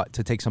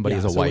somebody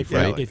as a wife,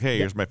 right? Like, hey,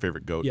 here's my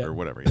favorite goat or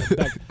whatever.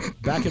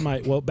 Back in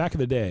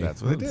the day.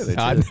 That's what they did.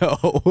 I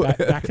know.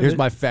 Here's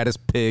my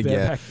fattest pig.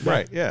 Back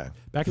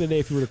in the day,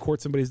 if you were to court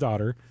somebody's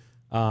daughter,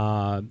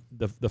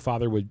 the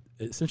father would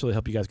essentially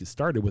help you guys get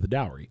started with a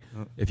dowry,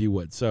 if you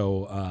would.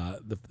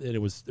 So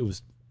it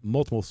was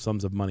multiple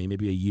sums of money,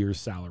 maybe a year's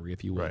salary,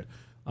 if you would. Right.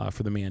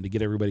 For the man to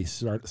get everybody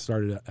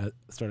started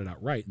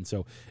out right. And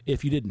so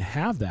if you didn't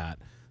have that,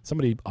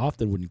 somebody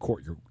often wouldn't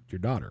court your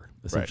daughter,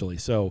 essentially.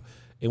 Right. So,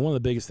 and one of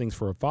the biggest things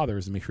for a father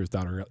is to make sure his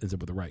daughter ends up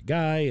with the right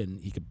guy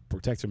and he can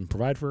protect her and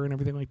provide for her and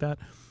everything like that.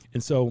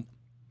 And so,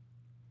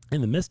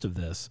 in the midst of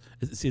this,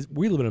 see,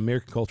 we live in an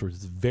American culture which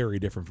is very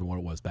different from what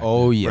it was back then.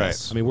 Oh,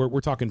 yes. Right. I mean,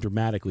 we're talking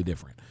dramatically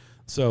different.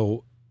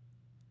 So,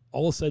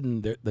 all of a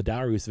sudden, the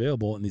dowry was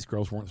available, and these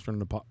girls weren't turned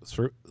into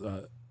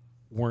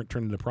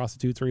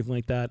prostitutes or anything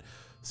like that.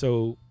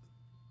 So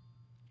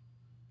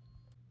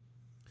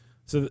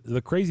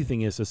the crazy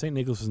thing is, so St.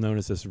 Nicholas was known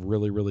as this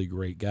really, really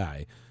great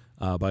guy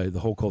by the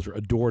whole culture,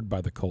 adored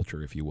by the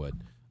culture, if you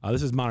would.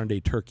 This is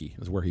modern-day Turkey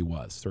is where he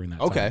was during that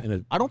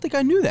time. I don't think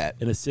I knew that.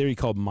 In a city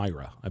called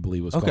Myra, I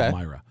believe it was called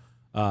Myra.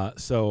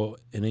 So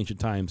in ancient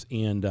times,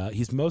 and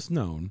he's most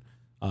known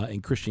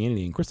in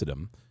Christianity and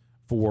Christendom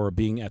for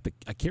being at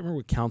I can't remember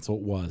what council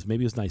it was.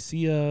 Maybe it was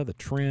Nicaea, the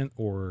Trent,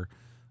 or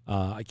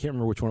I can't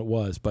remember which one it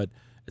was, but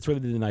it's where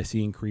they did the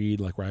Nicene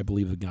Creed, like where I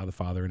believe in God the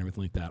Father and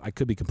everything like that. I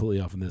could be completely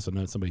off on this. I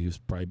know somebody who's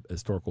probably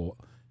historical,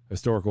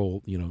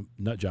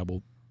 nut job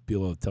will be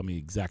able to tell me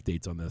exact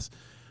dates on this.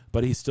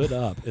 But he stood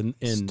up,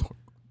 and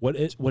what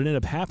ended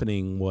up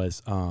happening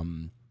was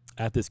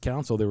at this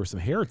council there were some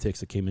heretics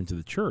that came into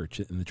the church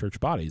and the church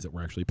bodies that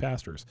were actually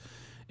pastors,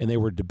 and they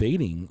were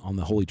debating on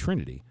the Holy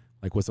Trinity.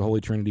 Like, was the Holy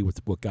Trinity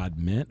what God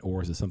meant,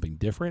 or is it something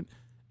different?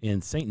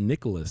 And St.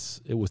 Nicholas,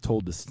 it was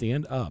told to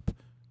stand up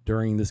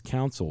during this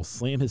council,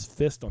 slam his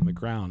fist on the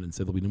ground, and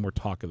said there'll be no more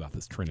talk about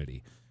this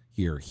Trinity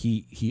here.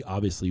 He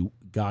obviously,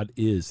 God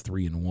is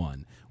 3 in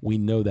 1. We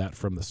know that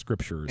from the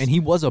scriptures. And he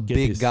was a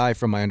big guy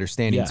from my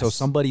understanding. Yes. So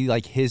somebody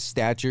like his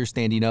stature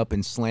standing up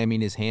and slamming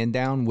his hand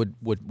down would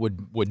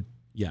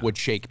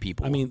shake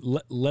people. I mean,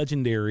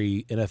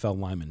 legendary NFL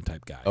lineman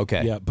type guy.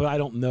 Okay. Yeah, but I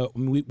don't know. I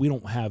mean, we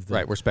don't have the...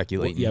 Right, we're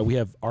speculating. Yeah, we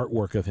have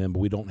artwork of him, but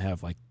we don't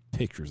have, like,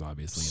 pictures,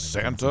 obviously.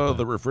 Santa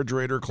the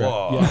refrigerator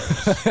claw.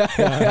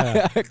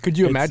 Yeah. Could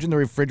you imagine the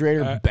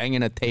refrigerator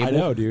banging a table? I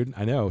know, dude.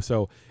 I know.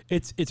 So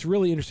it's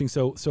really interesting.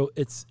 So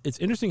it's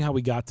interesting how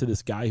we got to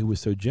this guy who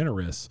was so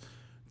generous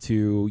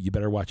to you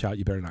better watch out,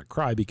 you better not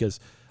cry, because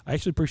I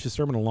actually preached a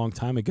sermon a long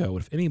time ago.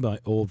 If any of my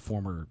old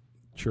former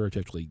church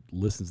actually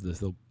listens to this,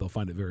 they'll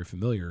find it very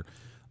familiar.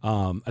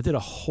 I did a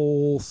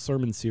whole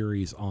sermon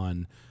series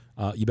on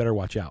you better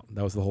watch out.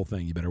 That was the whole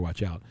thing. You better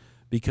watch out.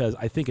 Because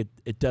I think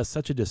it does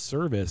such a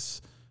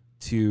disservice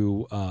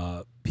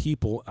to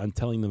people on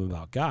telling them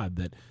about God,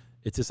 that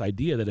it's this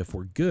idea that if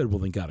we're good, well,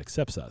 then God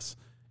accepts us.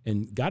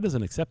 And God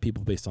doesn't accept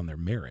people based on their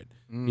merit.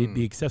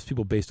 He accepts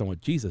people based on what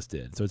Jesus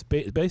did. So it's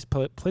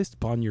placed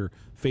upon your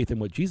faith in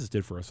what Jesus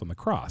did for us on the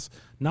cross,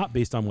 not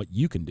based on what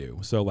you can do.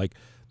 So like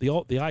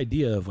the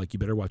idea of like, you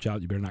better watch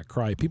out, you better not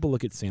cry. People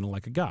look at Santa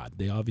like a god.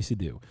 They obviously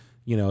do.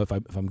 You know, if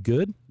I'm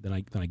good, then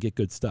I get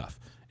good stuff.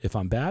 If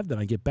I'm bad, then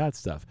I get bad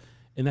stuff.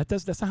 And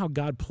that's not how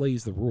God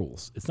plays the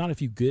rules. It's not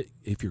if you're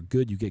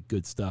good, you get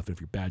good stuff. And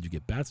if you're bad, you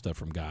get bad stuff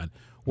from God.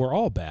 We're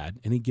all bad,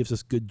 and he gives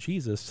us good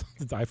Jesus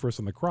to die for us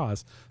on the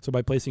cross. So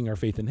by placing our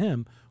faith in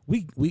him,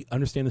 we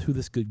understand who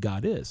this good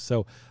God is.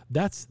 So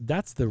that's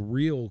the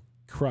real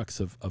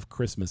crux of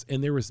Christmas.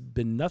 And there has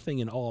been nothing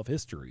in all of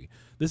history.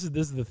 This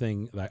is the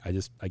thing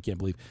that I can't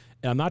believe.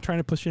 And I'm not trying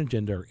to push an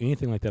agenda or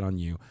anything like that on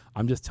you.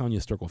 I'm just telling you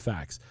historical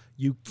facts.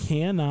 You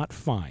cannot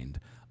find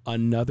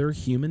another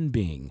human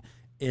being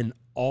in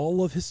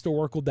all of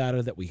historical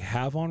data that we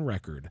have on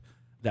record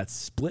that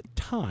split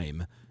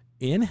time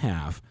in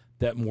half,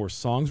 that more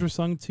songs were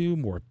sung to,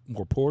 more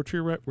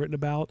poetry written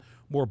about,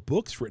 more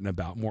books written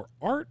about, more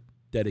art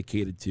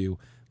dedicated to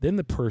than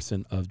the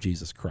person of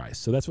Jesus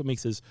Christ. So that's what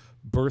makes his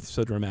birth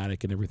so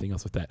dramatic and everything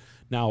else like that.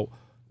 Now,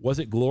 was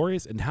it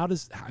glorious? And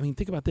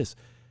think about this.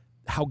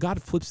 How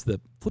God flips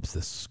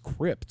the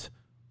script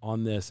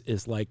on this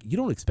is like, you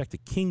don't expect a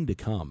king to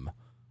come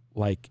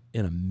like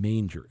in a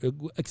manger.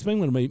 Explain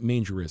what a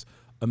manger is.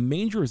 A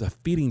manger is a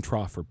feeding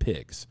trough for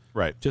pigs.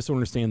 Right. Just to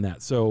understand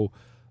that. So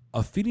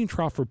a feeding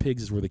trough for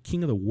pigs is where the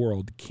king of the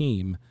world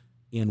came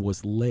and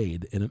was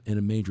laid in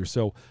a manger.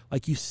 So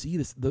like you see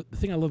this, the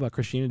thing I love about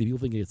Christianity, people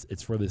think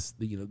it's for this,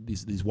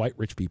 these white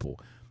rich people.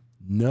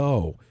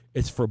 No,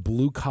 it's for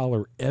blue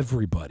collar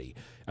everybody.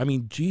 I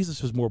mean,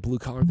 Jesus was more blue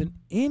collar than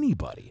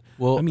anybody.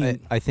 Well, I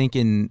mean, I think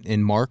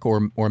in Mark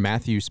or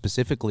Matthew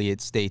specifically,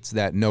 it states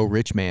that no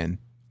rich man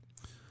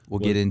will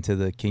get into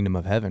the kingdom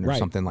of heaven or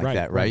something like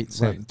that, right?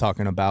 So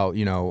talking about,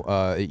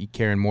 you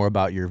caring more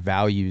about your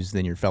values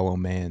than your fellow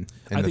man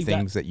and the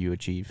things that you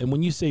achieve. And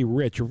when you say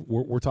rich,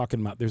 we're talking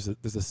about there's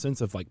a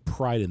sense of like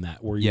pride in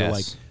that, where you're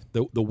like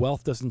the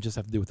wealth doesn't just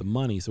have to do with the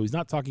money. So he's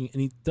not talking,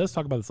 and he does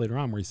talk about this later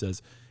on, where he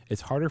says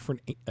it's harder for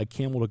a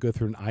camel to go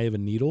through an eye of a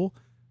needle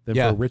than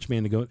for a rich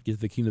man to get to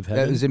the kingdom of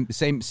heaven. That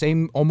is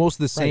same, almost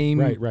the same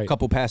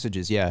couple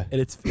passages, yeah.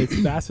 And it's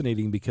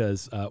fascinating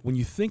because when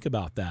you think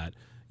about that,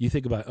 you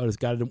think about, does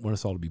God didn't want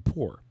us all to be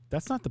poor?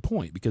 That's not the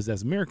point, because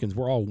as Americans,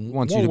 we're all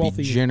wants you to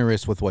wealthy. Be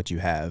generous with what you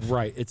have.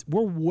 Right.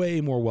 We're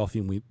way more wealthy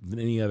than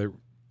any other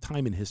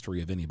time in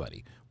history of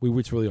anybody. We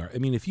really are. I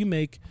mean, if you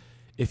make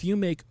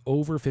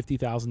over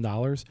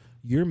 $50,000,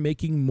 you're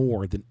making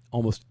more than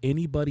almost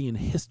anybody in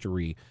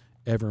history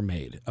ever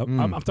made.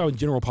 I'm talking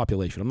general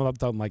population. I'm not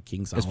talking like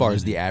King Solomon. As far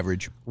as the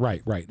average.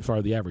 Right. As far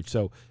as the average.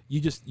 So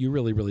you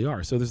really, really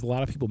are. So there's a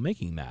lot of people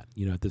making that,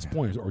 at this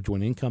point, or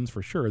joint incomes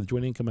for sure. The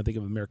joint income, I think,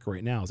 of America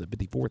right now is at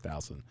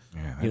 $54,000.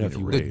 Yeah, if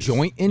you the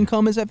joint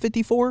income is at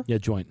 54? Yeah,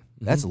 joint.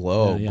 That's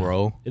low,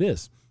 bro. It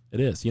is.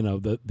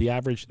 The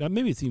average,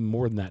 maybe it's even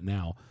more than that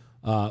now.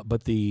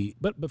 But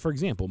for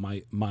example,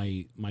 my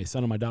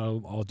son and my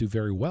daughter all do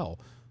very well.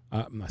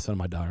 My son and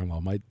my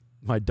daughter-in-law,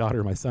 my daughter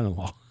and my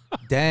son-in-law.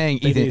 Dang,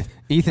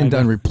 Ethan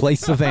done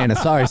replaced Savannah.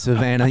 Sorry,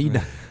 Savannah.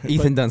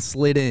 Ethan done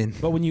slid in.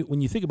 But when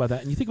you think about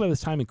that, and you think about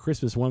this time in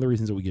Christmas, one of the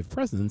reasons that we give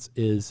presents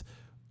is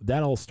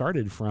that all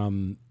started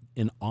from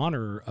in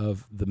honor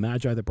of the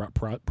Magi that brought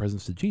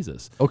presents to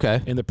Jesus.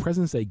 Okay. And the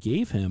presents they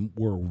gave him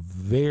were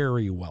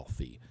very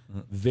wealthy,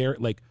 very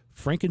like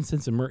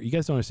frankincense and myrrh. You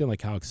guys don't understand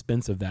like how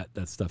expensive that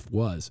stuff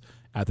was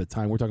at the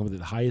time. We're talking about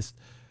the highest.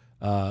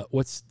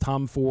 What's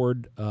Tom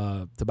Ford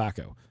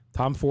tobacco?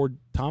 Tom Ford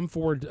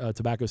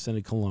tobacco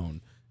scented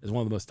cologne is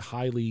one of the most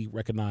highly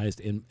recognized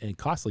and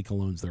costly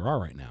colognes there are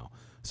right now.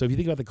 So if you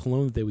think about the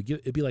cologne that they would give,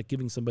 it'd be like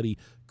giving somebody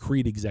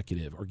Creed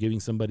Executive or giving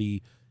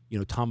somebody,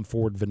 Tom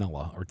Ford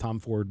Vanilla or Tom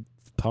Ford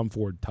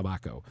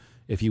Tobacco.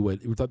 If you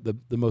would, it was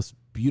the most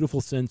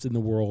beautiful scents in the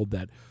world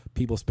that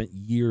people spent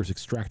years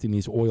extracting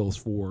these oils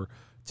for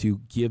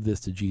to give this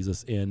to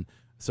Jesus. And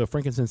so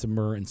frankincense and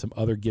myrrh and some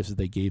other gifts that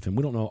they gave him.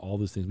 We don't know all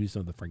those things. We just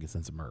know the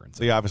frankincense and myrrh. And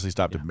so they obviously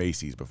stopped at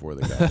Macy's before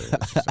they got there.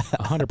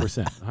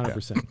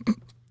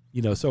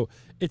 100%. So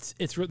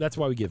that's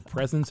why we give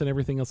presents and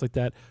everything else like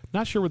that.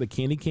 Not sure where the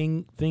candy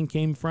cane thing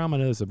came from. I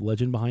know there's a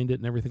legend behind it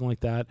and everything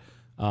like that.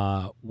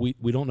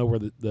 We don't know where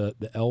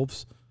the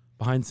elves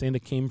behind Santa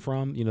came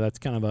from. That's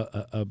kind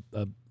of a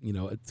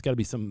it's got to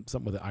be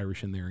something with the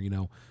Irish in there.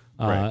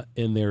 Right.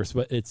 In there.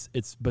 So,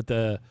 but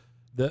the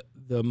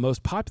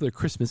most popular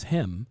Christmas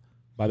hymn,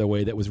 by the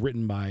way, that was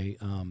written by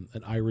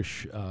an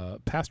Irish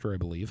pastor, I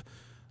believe,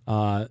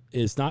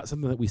 is not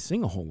something that we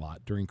sing a whole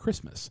lot during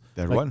Christmas.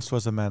 There once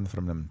was a man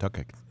from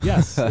Nantucket.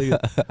 Yes.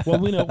 Well,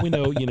 we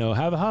know,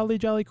 have a holly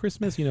jolly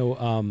Christmas,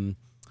 away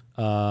in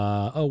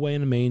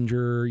a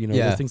manger,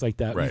 those things like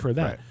that. Right, We've heard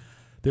that. right.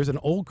 There's an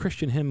old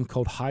Christian hymn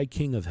called High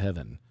King of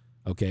Heaven.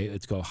 Okay,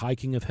 it's called High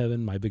King of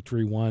Heaven, My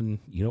Victory Won.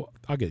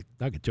 I'll get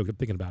choked up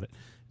thinking about it.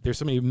 There's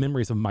so many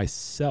memories of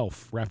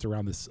myself wrapped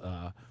around this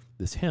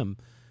hymn.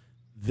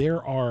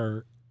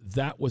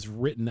 That was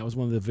written. That was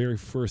one of the very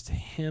first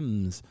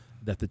hymns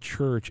that the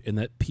church and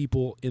that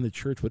people in the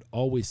church would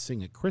always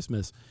sing at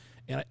Christmas.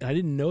 And I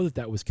didn't know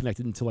that was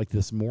connected until like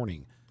this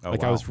morning. Oh, wow.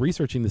 I was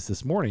researching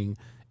this morning,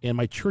 and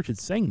my church had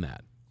sang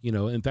that.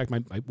 In fact,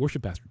 my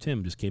worship pastor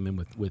Tim just came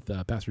in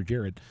with Pastor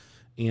Jared,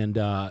 and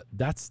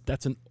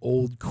that's an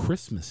old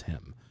Christmas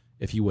hymn,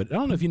 if you would. I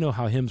don't know if you know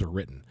how hymns are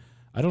written.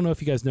 I don't know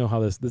if you guys know how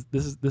this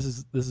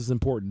is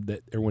important that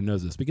everyone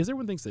knows this, because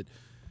everyone thinks that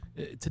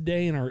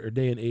today in our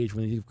day and age,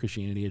 when you think of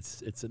Christianity,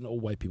 it's an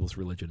old white people's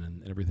religion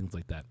and everything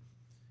like that.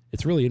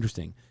 It's really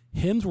interesting.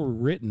 Hymns were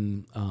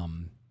written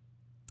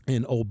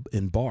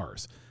in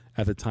bars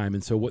at the time,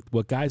 and so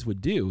what guys would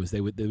do is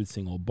they would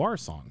sing old bar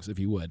songs, if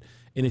you would.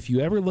 And if you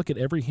ever look at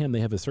every hymn,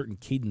 they have a certain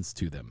cadence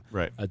to them.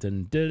 Right.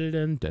 Dun, dun,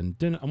 dun, dun,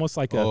 dun, almost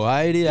like I'l's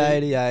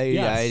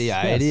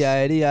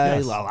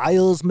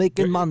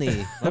making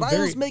money.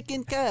 I'l's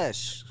making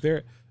cash.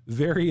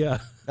 Very.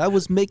 I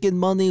was making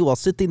money while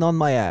sitting on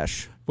my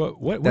ash.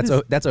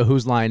 That's a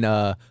Who's Line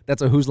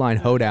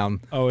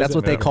hoedown. Oh, that's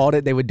what they called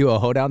it. They would do a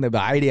hoedown. They'd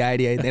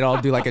be they'd all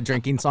do like a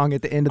drinking song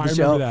at the end of the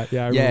show. That.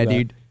 Yeah, I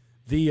remember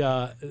that.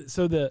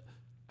 Dude.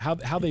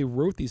 How they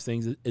wrote these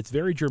things, it's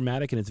very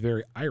dramatic and it's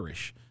very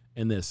Irish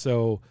in this.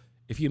 So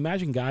if you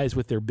imagine guys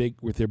with their big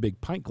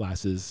pint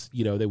glasses,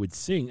 they would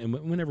sing, and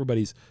when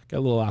everybody's got a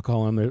little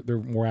alcohol in, they're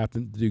more apt to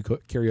do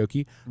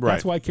karaoke. Right.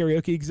 That's why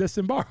karaoke exists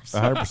in bars.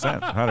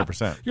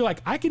 100%. You're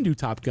like, I can do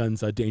Top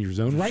Gun's Danger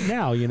Zone right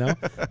now,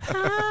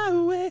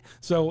 Highway.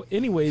 So,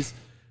 anyways,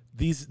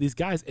 these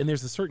guys, and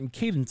there's a certain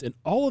cadence, and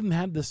all of them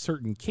had this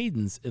certain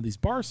cadence in these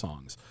bar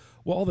songs.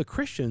 Well, all the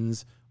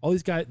Christians, all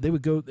these guys, they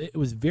would go. It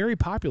was very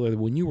popular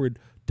when you were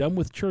done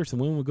with church,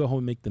 and women would go home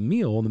and make the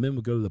meal, and the men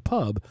would go to the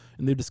pub,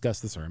 and they'd discuss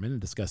the sermon and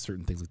discuss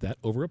certain things like that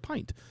over a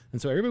pint.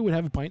 And so everybody would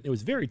have a pint. It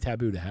was very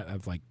taboo to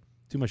have like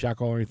too much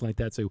alcohol or anything like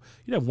that. So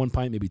you'd have one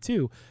pint, maybe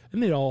two,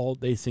 and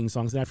they'd sing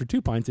songs. And after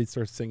 2 pints, they'd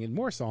start singing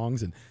more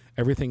songs and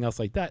everything else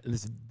like that. And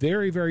it's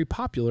very, very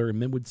popular, and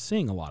men would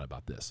sing a lot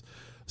about this.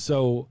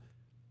 So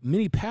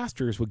many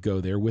pastors would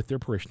go there with their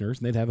parishioners,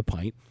 and they'd have a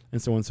pint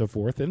and so on and so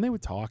forth, and they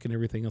would talk and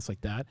everything else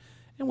like that.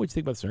 And what'd you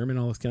think about the sermon and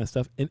all this kind of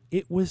stuff? And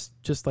it was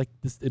just like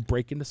this, it'd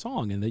break into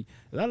song, and they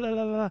la, la,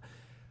 la, la.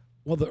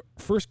 Well, the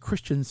first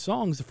Christian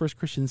songs, the first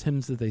Christian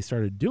hymns that they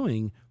started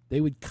doing, they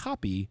would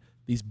copy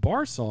these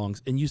bar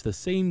songs and use the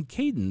same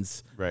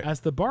cadence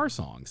as the bar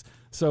songs.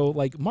 So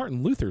like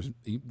Martin Luther's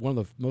one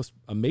of the most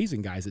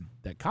amazing guys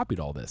that copied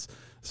all this.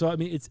 So I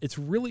mean, it's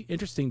really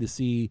interesting to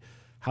see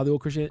how the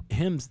old Christian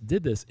hymns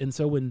did this. And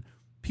so when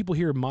people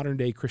hear modern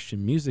day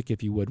Christian music,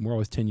 if you would, and we're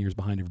always 10 years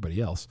behind everybody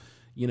else,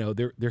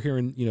 they're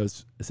hearing,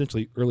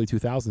 essentially early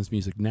 2000s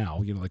music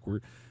now. Like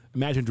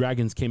Imagine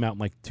Dragons came out in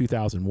like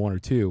 2001 or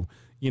 2,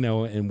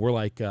 and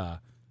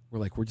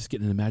we're just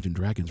getting Imagine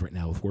Dragons right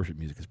now with worship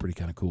music. It's pretty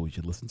kind of cool. You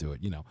should listen to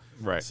it,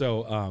 Right.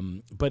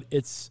 So, but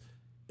it's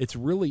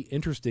really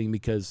interesting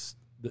because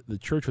the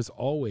church has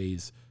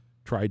always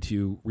tried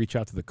to reach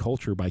out to the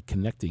culture by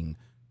connecting,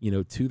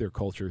 to their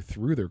culture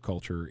through their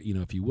culture,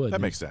 if you would.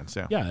 That makes sense.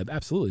 Yeah. Yeah,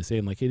 absolutely.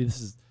 Saying like, hey,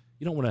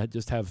 you don't want to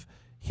just have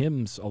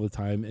hymns all the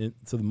time. And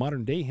so the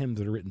modern day hymns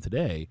that are written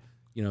today,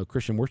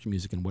 Christian worship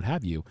music and what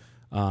have you,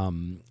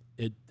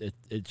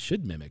 it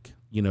should mimic,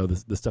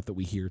 the stuff that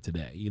we hear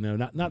today,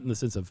 not in the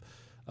sense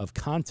of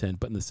content,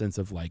 but in the sense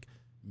of like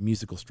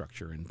musical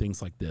structure and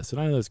things like this.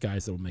 And I know those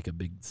guys that will make a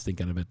big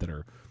stink out of it that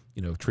are,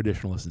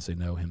 traditionalists and say,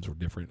 no, hymns were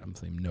different. I'm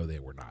saying, no, they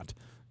were not,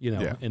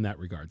 in that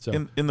regard. So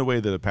in the way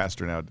that a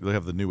pastor now, they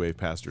have the new wave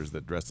pastors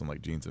that dress in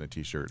like jeans and a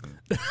t-shirt and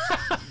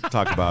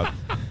talk about,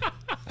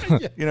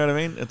 you know what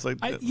I mean? It's like,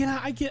 a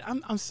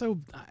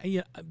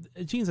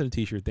jeans and a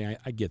t-shirt thing.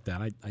 I get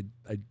that.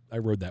 I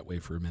rode that way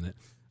for a minute.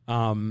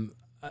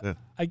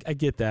 I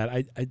get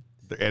that.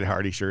 the Ed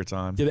Hardy shirts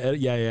on.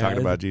 Yeah. Talking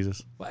about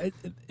Jesus.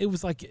 It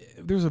was like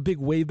there was a big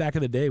wave back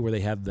in the day where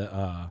they had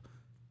the,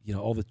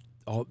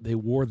 they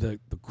wore the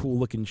cool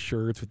looking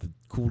shirts with the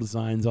cool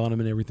designs on them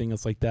and everything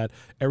else like that.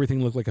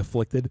 Everything looked like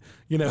Afflicted,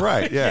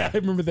 Right, yeah. I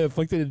remember the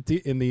Afflicted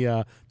in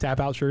the tap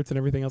out shirts and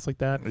everything else like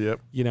that.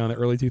 Yep. In the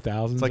early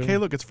 2000s. It's like, hey,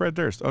 look, it's Fred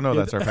Durst. Oh, no,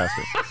 that's our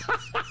pastor.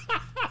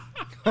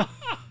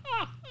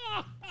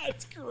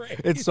 That's great.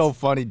 It's so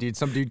funny, dude.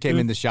 Some dude came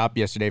in the shop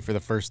yesterday for the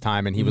first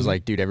time, and he was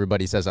like, dude,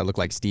 everybody says I look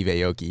like Steve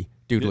Aoki.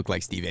 Dude, look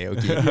like Steve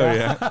Aoki.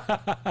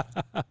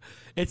 Oh,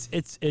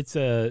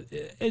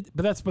 yeah.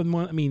 But that's been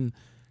one, I mean,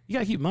 you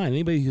got to keep in mind,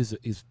 anybody who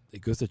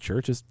goes to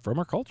church is from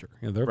our culture.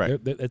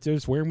 They're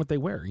just wearing what they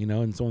wear,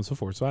 and so on and so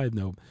forth. So I have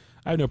no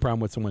problem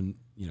with someone,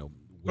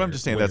 But I'm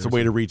just saying that's a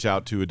way to reach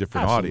out to a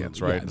different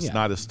audience, right? Yeah, It's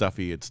not as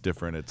stuffy. It's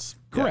different. It's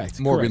correct.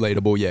 More correct.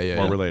 relatable. Yeah.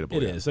 more relatable.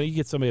 It is. So you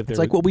get somebody up there. It's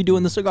like what we do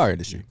in the cigar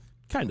industry.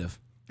 Kind of.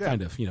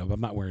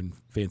 I'm not wearing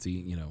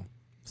fancy,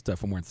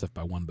 stuff. I'm wearing stuff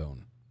by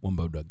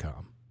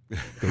onebone.com.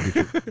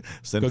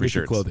 Send Go free get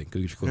your shirts. clothing.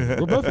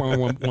 We're both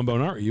wearing one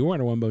bone, aren't you? You're wearing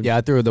a one bone. Yeah,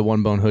 I threw the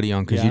one bone hoodie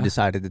on because Yeah. you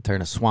decided to turn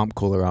a swamp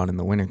cooler on in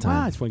the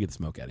wintertime. I just want to get the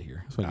smoke out of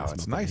here.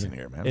 It's nice in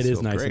here, man. It It is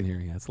feels nice great. in here.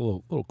 Yeah, it's a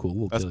little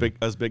cool. Us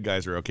big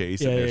guys are okay. He's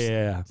sitting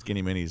there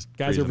skinny minis.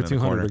 Guys freezing over in the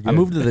 200 corner. are good. I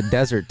moved to the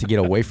desert to get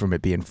away from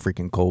it being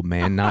freaking cold,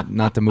 man.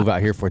 Not to move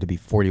out here for it to be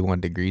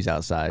 41 degrees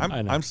outside.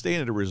 I'm staying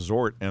at a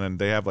resort, and then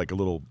they have like a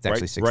little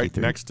actually right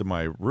 63. next to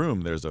my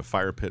room. There's a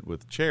fire pit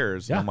with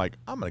chairs. Yeah. And I'm like,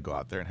 I'm gonna go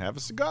out there and have a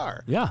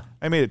cigar. Yeah.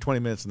 I made it 20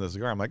 minutes in the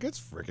cigar. I'm like, it's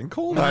freaking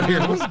cold out here.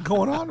 What's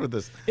going on with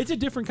this? It's a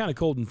different kind of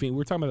cold in Phoenix. We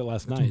were talking about it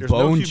last night. There's Bone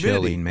no humidity.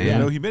 chilling, man. There's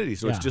no humidity,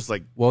 so it's Yeah. just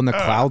like Well, and the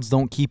clouds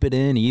don't keep it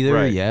in either.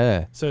 Right.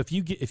 Yeah. So if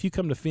you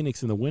come to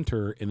Phoenix in the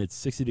winter and it's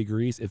 60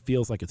 degrees, it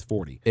feels like it's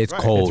 40. It's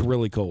Right. cold. It's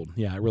really cold.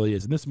 Yeah, it really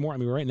is. And this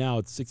morning, right now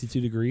it's 62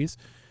 degrees.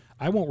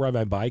 I won't ride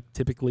my bike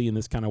typically in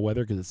this kind of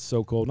weather because it's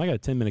so cold. And I got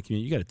a 10-minute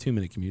commute. You got a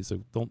 2-minute commute, so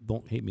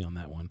don't hate me on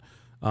that one.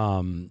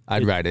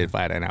 I'd ride it if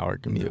I had an hour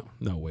commute.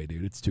 No way,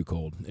 dude. It's too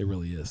cold. It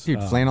really is.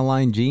 Dude, flannel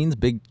line jeans,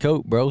 big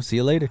coat, bro. See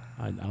you later.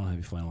 I don't have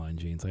any flannel line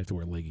jeans. I have to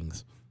wear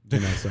leggings. Or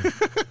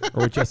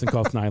what Justin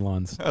calls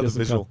nylons. the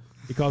visual.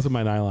 He calls them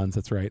my nylons.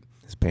 That's right.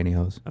 His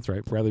pantyhose. That's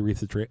right. Bradley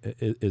Reese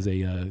is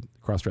a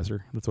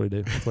cross-dresser. That's what I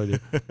do.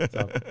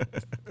 So,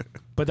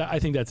 but I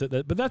think that's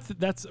it. But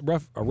that's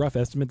a rough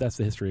estimate. That's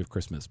the history of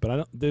Christmas.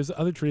 But there's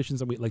other traditions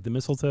that we like the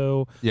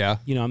mistletoe. Yeah.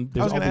 There's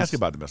I was going to ask you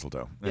about the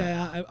mistletoe.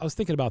 Yeah, I was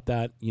thinking about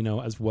that,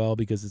 as well,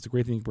 because it's a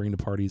great thing to bring to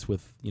parties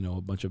with,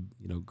 a bunch of,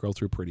 girls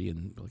who are pretty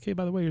and like, hey,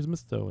 by the way, here's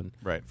mistletoe, and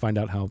Right. find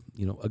out how,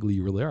 ugly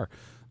you really are.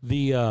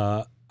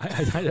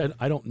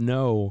 I don't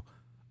know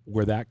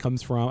where that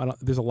comes from.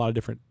 There's a lot of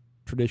different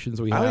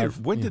traditions we have.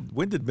 When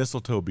did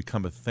mistletoe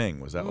become a thing?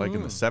 Was that like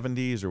in the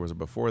 70s or was it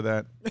before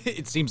that?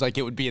 It seems like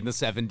it would be in the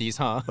 70s,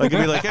 huh? Like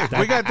it'd be like, hey,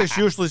 we got this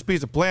useless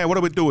piece of plant. What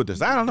do we do with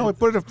this? I don't know. We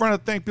put it in front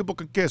of the thing people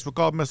can kiss. We'll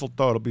call it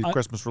mistletoe. It'll be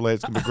Christmas related.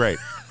 It's gonna be great.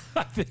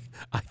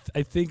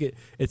 I think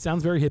it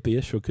sounds very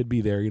hippie-ish, so it could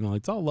be there.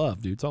 It's all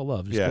love, dude. It's all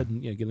love. Just Yeah. go ahead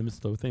and get a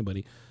mistletoe with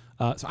anybody.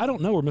 So I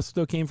don't know where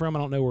mistletoe came from. I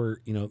don't know where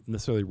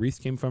necessarily wreaths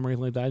came from or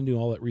anything like that. I didn't do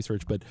all that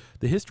research, but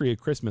the history of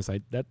Christmas,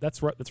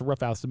 that's a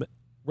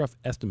rough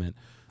estimate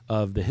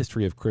of the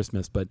history of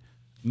Christmas. But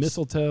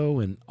mistletoe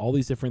and all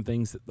these different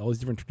things, all these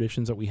different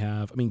traditions that we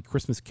have. I mean,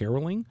 Christmas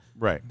caroling.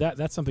 Right.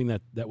 That's something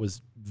that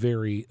was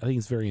I think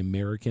it's very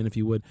American, if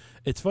you would.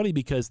 It's funny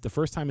because the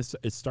first time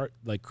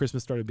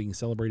Christmas started being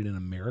celebrated in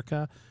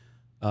America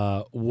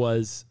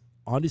was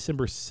on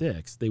December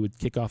 6th. They would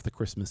kick off the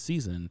Christmas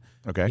season.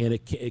 Okay. And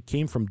it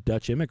came from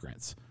Dutch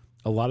immigrants.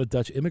 A lot of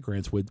Dutch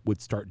immigrants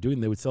would start doing.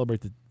 They would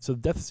celebrate so the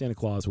death of Santa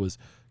Claus was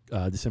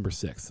December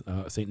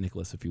 6th, St.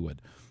 Nicholas, if you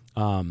would.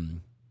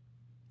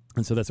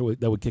 And so that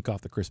would kick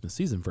off the Christmas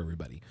season for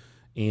everybody.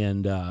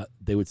 And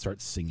they would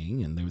start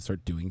singing and they would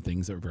start doing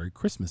things that were very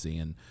Christmassy.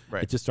 And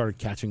Right. it just started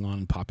catching on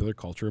in popular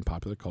culture.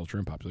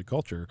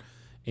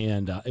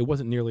 and it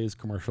wasn't nearly as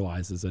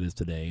commercialized as it is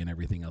today and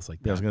everything else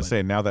like that. I was going to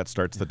say, now that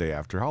starts the day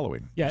after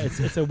Halloween. Yeah,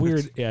 it's a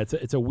weird. Yeah,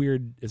 it's a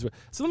weird. So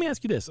let me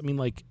ask you this. I mean,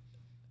 like,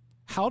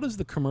 how does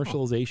the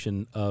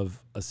commercialization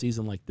of a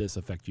season like this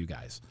affect you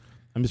guys?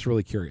 I'm just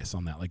really curious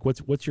on that. Like,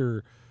 what's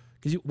your?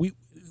 Because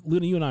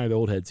Luna, you and I are the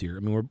old heads here. I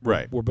mean,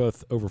 we're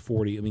both over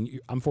 40. I mean,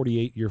 I'm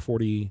 48. You're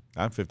 40.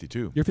 I'm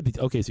 52. You're 50.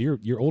 Okay, so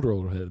you're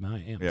older head than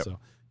I am. Yep. So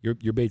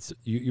your beard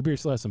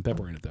still has some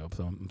pepper in it though.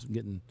 So I'm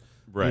getting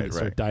ready to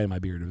start dyeing my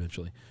beard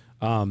eventually.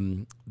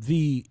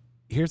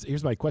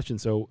 Here's my question.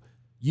 So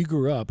you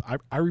grew up.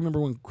 I remember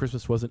when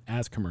Christmas wasn't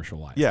as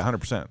commercialized. Yeah,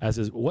 100%. As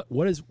is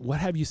what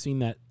have you seen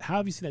that? How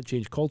have you seen that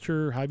change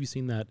culture? How have you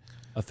seen that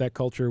affect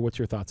culture? What's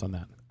your thoughts on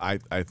that?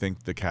 I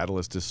think the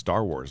catalyst is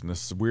Star Wars, and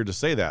this is weird to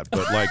say that,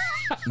 but like,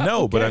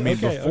 no, but I mean,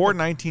 before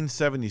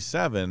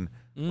 1977,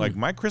 like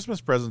my Christmas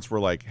presents were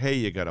like, hey,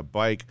 you got a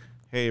bike.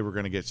 Hey, we're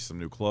going to get you some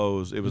new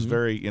clothes. It was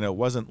very, it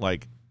wasn't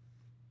like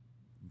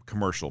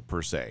commercial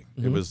per se.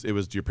 It was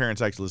your parents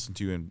actually listened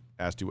to you and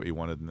asked you what you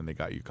wanted, and then they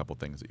got you a couple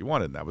things that you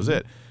wanted, and that was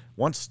it.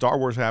 Once Star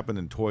Wars happened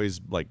and toys,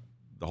 like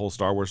the whole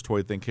Star Wars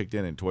toy thing kicked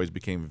in and toys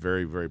became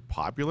very, very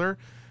popular,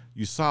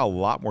 you saw a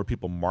lot more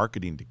people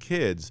marketing to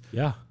kids.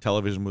 Yeah.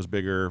 Television was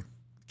bigger.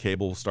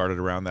 Cable started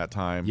around that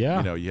time.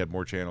 Yeah. You had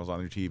more channels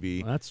on your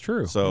TV. That's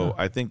true. So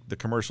I think the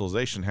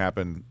commercialization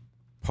happened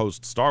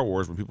post Star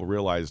Wars when people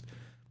realized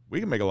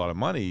we can make a lot of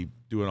money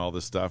doing all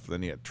this stuff.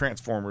 Then you had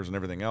Transformers and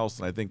everything else.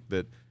 And I think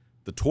that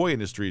the toy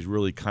industry is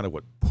really kind of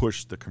what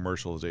pushed the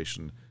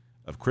commercialization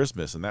of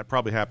Christmas, and that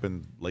probably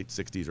happened late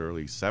 60s,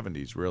 early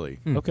 70s, really.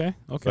 Okay.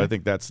 So I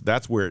think that's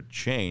where it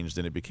changed,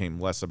 and it became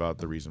less about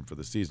the reason for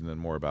the season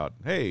and more about,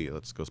 hey,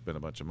 let's go spend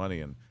a bunch of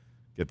money and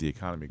get the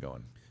economy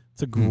going.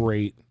 It's a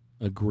great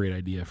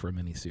idea for a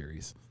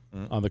miniseries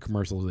on the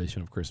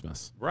commercialization of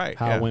Christmas. Right.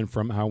 How it went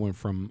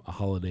from a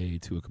holiday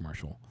to a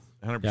commercial.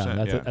 100%.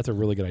 Yeah, that's a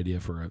really good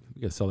idea for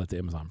you gotta sell that to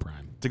Amazon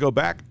Prime. To go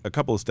back a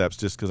couple of steps,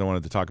 just because I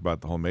wanted to talk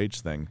about the whole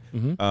mage thing.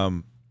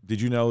 Did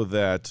you know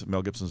that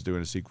Mel Gibson's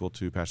doing a sequel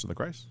to Passion of the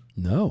Christ?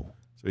 No.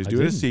 So he's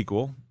doing a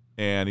sequel,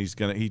 and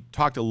he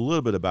talked a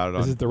little bit about it.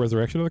 Is it the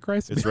resurrection of the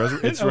Christ? It's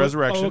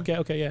resurrection.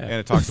 Okay, yeah. And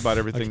it talks about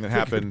everything that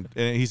happened.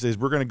 And he says,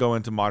 we're going to go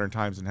into modern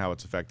times and how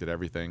it's affected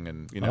everything.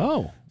 And,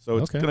 so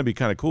it's going to be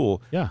kind of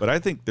cool. Yeah. But I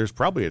think there's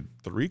probably a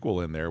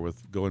threequel in there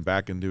with going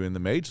back and doing the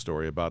mage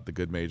story about the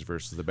good mage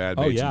versus the bad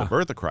mage and the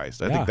birth of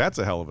Christ. I think that's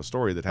a hell of a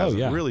story that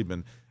hasn't really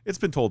been, it's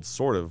been told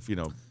sort of,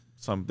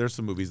 there's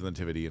some movies in the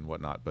Nativity and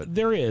whatnot, but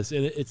there is,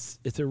 and it's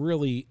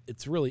really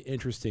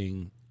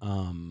interesting.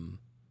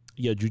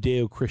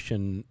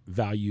 Judeo-Christian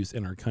values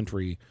in our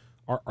country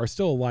are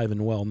still alive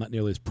and well, not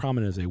nearly as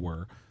prominent as they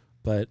were,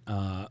 but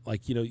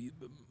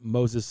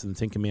Moses and the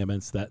Ten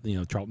Commandments, that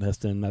Charlton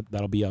Heston,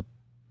 that'll be up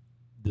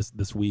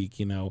this week.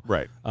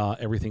 right.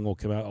 Everything will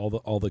come out,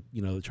 all the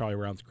the Charlie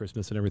Brown's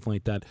Christmas and everything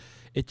like that.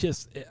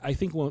 I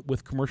think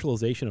with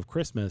commercialization of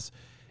Christmas,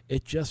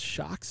 it just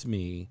shocks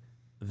me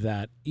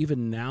that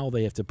even now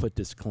they have to put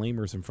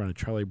disclaimers in front of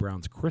Charlie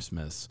Brown's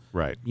Christmas.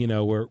 Right.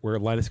 Where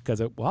Linus, because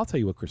I'll tell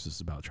you what Christmas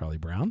is about, Charlie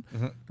Brown.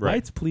 Right.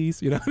 Lights,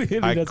 please.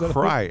 I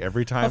cry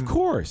every time. Of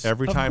course.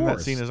 Every time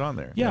that scene is on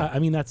there. Yeah. I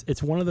mean,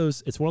 it's one of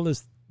those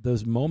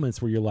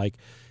moments where you're like,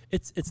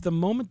 it's the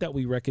moment that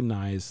we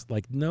recognize,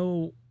 like,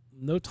 no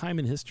time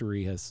in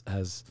history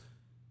has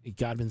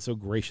God been so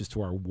gracious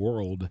to our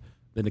world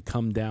than to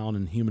come down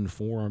in human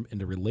form and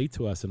to relate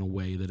to us in a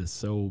way that is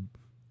so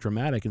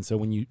dramatic. And so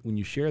when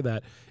you share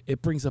that,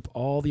 it brings up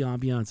all the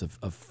ambiance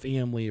of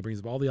family. It brings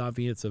up all the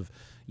ambiance of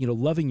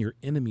loving your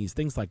enemies,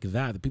 things like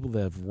that. The people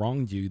that have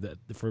wronged you. That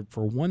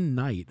for one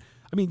night.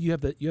 I mean, you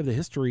have the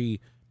history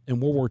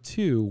in World War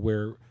II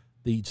where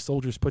the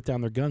soldiers put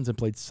down their guns and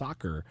played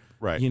soccer.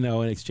 Right. And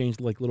exchanged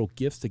like little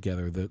gifts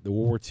together. The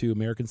World War II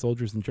American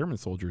soldiers and German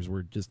soldiers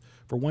were just,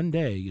 for one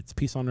day, it's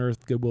peace on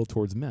earth, goodwill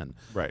towards men.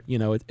 Right.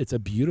 It's a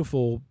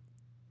beautiful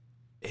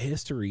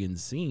history and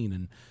scene,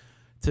 and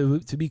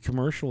to be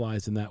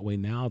commercialized in that way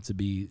now, to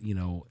be,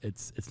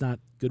 it's not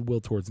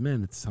goodwill towards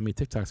men. It's how many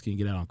TikToks can you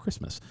get out on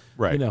Christmas?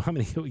 Right. How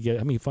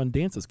many fun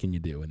dances can you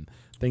do and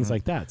things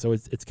like that. So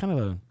it's kind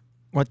of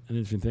an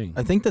interesting thing.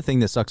 I think the thing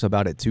that sucks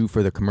about it too,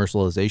 for the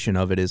commercialization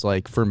of it, is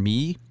like, for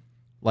me,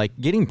 like,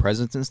 getting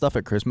presents and stuff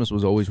at Christmas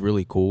was always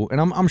really cool. And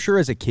I'm sure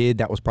as a kid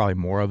that was probably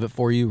more of it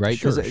for you, right?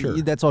 Because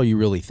that's all you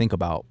really think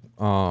about.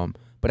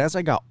 But as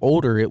I got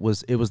older, it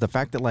was the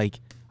fact that, like,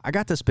 I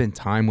got to spend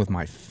time with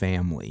my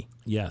family.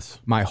 Yes.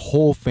 My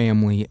whole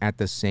family at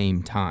the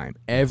same time.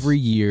 Every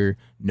year,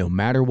 no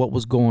matter what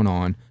was going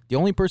on. The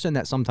only person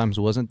that sometimes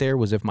wasn't there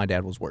was if my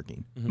dad was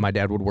working. My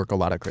dad would work a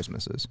lot of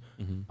Christmases.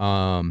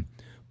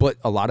 But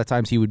a lot of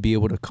times he would be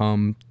able to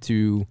come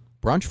to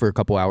brunch for a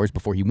couple hours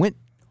before he went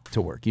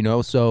to work,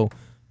 So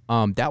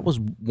that was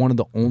one of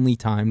the only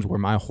times where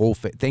my whole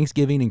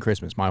Thanksgiving and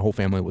Christmas, my whole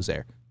family was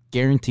there.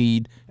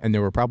 Guaranteed. And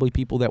there were probably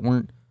people that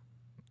weren't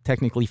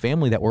technically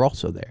family that were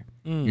also there.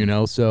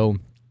 So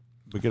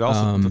we could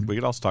also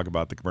talk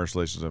about the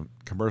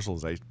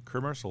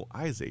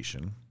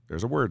commercialization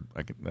there's a word.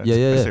 I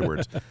say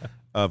words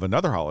of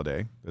another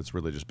holiday that's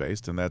religious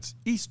based, and that's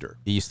Easter.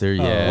 Easter,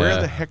 yeah. Where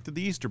the heck did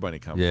the Easter Bunny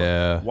come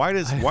from? Why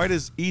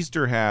does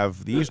Easter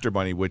have the Easter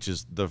Bunny, which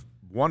is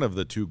one of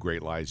the two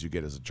great lies you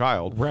get as a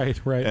child,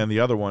 right, and the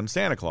other one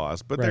Santa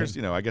Claus? But there's,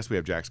 I guess we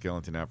have Jack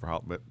Skellington now for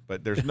holiday,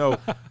 but there's no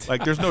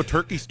there's no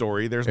turkey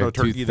story. There's no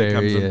turkey that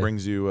comes and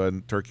brings you a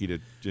turkey to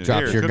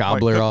drops your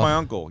gobbler off. My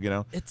uncle,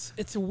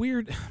 It's a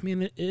weird. I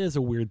mean, it is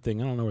a weird thing.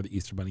 I don't know where the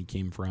Easter Bunny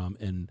came from,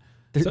 and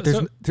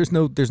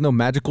there's no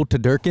magical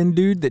Tadurkin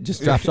dude that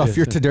just drops off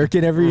your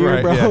Tadurkin every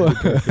year, bro.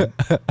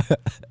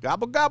 Yeah.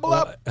 Gobble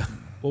up.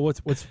 Well,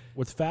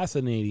 what's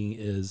fascinating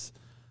is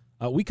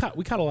we caught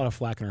a lot of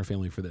flack in our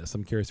family for this.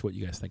 I'm curious what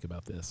you guys think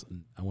about this,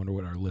 and I wonder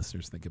what our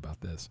listeners think about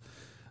this.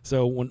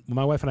 So when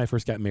my wife and I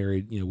first got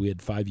married, we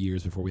had 5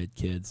 years before we had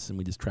kids, and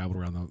we just traveled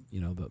around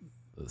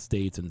the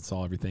states and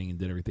saw everything and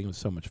did everything. It was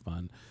so much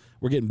fun.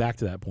 We're getting back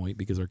to that point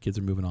because our kids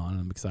are moving on, and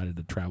I'm excited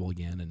to travel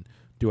again and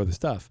do other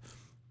stuff.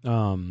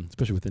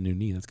 Especially with the new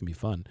knee, that's gonna be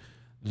fun.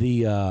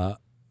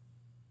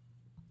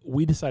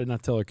 We decided not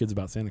to tell our kids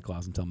about Santa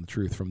Claus and tell them the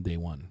truth from day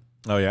one.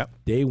 Oh yeah,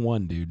 day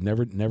one, dude.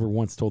 Never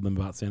once told them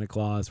about Santa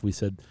Claus. We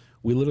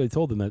literally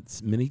told them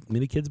that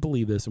many kids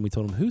believe this, and we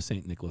told them who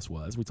Saint Nicholas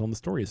was. We told them the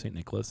story of Saint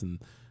Nicholas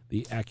and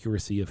the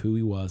accuracy of who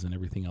he was and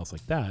everything else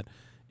like that.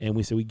 And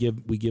we said we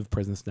give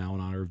presents now in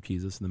honor of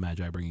Jesus and the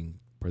Magi bringing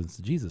presents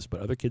to Jesus.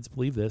 But other kids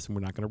believe this, and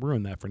we're not going to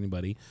ruin that for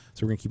anybody.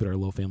 So we're going to keep it our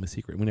little family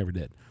secret. And we never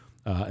did.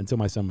 Until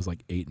my son was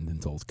like 8 and then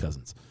told his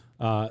cousins.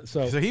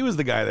 So he was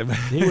the guy that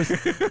he was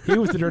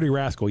the dirty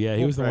rascal. Yeah,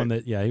 he was the one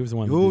that. Yeah, he was the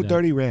one. Oh,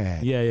 dirty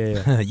rat.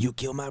 Yeah. You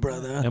killed my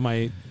brother. And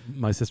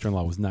my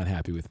sister-in-law was not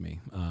happy with me.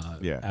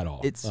 At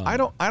all. I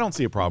don't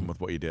see a problem with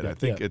what you did. I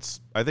think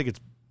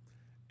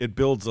it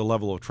builds a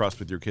level of trust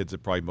with your kids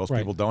that probably most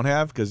people don't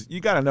have, because you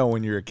got to know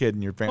when you're a kid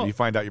and your family you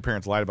find out your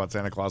parents lied about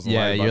Santa Claus. And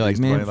lied about you're like,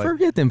 man,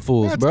 forget them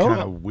fools, bro. That's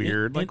kind of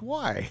weird.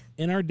 Why?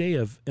 In our day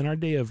of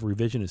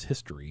revisionist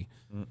history,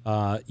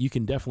 you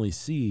can definitely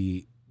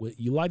see.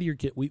 You lie to your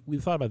kid. We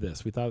thought about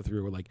this. We thought it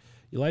through. We're like,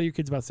 you lie to your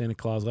kids about Santa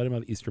Claus, lie to them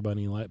about the Easter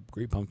Bunny, lie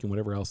Great Pumpkin,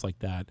 whatever else like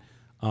that.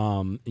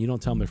 You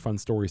don't tell them their fun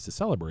stories to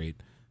celebrate,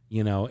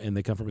 and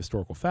they come from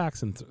historical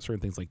facts and certain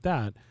things like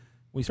that.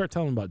 When you start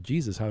telling them about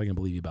Jesus, how are they going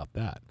to believe you about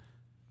that?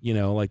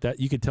 Like that.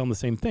 You could tell them the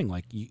same thing,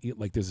 like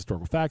there's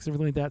historical facts and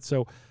everything like that.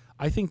 So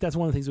I think that's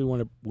one of the things we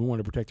want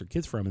to protect our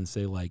kids from, and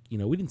say, like,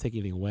 we didn't take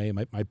anything away.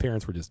 My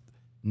parents were just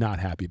not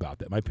happy about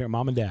that.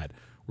 Mom and dad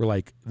were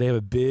like, they have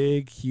a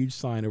big, huge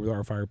sign over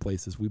our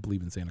fireplaces. We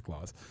believe in Santa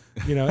Claus,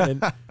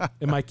 and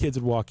my kids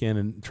would walk in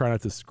and try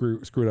not to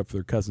screw it up for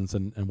their cousins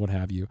and what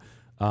have you,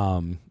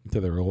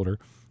 until they were older.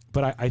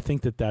 But I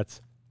think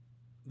it's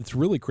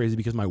really crazy,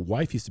 because my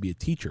wife used to be a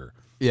teacher.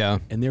 Yeah.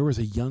 And there was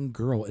a young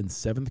girl in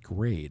 7th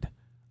grade,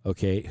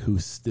 who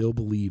still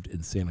believed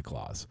in Santa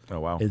Claus. Oh,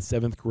 wow. In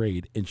 7th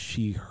grade. And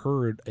she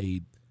heard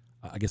a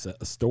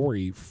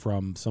story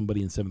from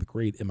somebody in 7th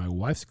grade in my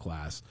wife's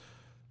class,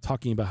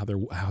 talking about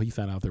how he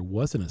found out there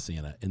wasn't a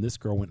Santa, and this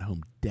girl went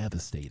home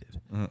devastated.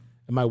 And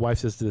my wife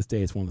says to this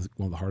day, it's one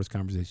of the hardest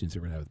conversations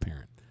you ever had with a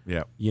parent.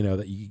 Yeah,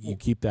 that you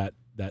keep that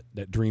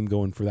dream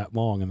going for that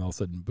long, and all of a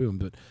sudden, boom.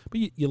 But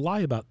you lie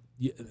about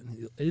it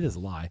is a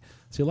lie.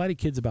 So you lie to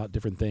kids about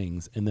different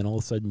things, and then all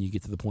of a sudden you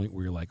get to the point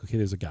where you're like, okay,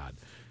 there's a God,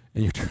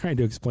 and you're trying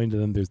to explain to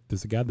them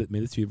there's a God that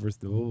made this universe,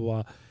 blah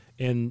blah blah,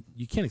 and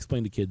you can't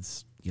explain to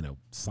kids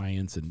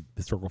science and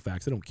historical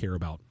facts. They don't care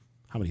about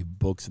how many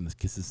books and the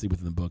consistency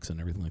within the books and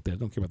everything like that. I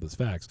don't care about those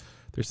facts.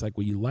 They're just like,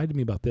 well, you lied to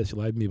me about this, you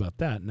lied to me about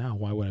that. Now,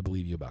 why would I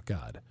believe you about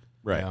God?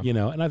 Right.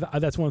 And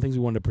that's one of the things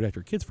we wanted to protect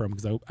our kids from,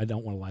 because I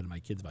don't want to lie to my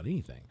kids about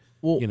anything.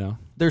 Well,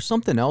 there's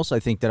something else I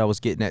think that I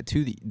was getting at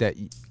too, that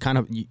kind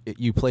of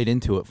you played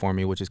into it for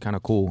me, which is kind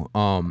of cool.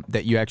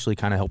 That you actually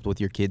kind of helped with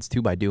your kids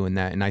too by doing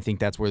that, and I think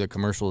that's where the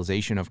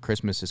commercialization of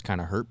Christmas has kind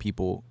of hurt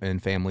people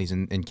and families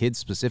and kids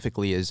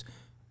specifically is,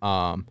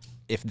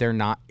 if they're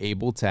not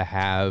able to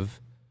have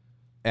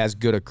as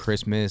good a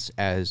Christmas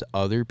as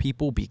other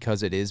people,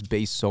 because it is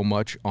based so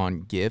much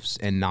on gifts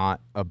and not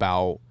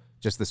about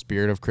just the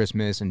spirit of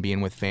Christmas and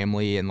being with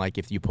family. And like,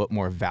 if you put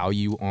more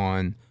value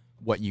on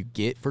what you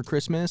get for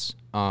Christmas,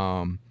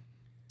 that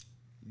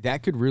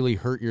could really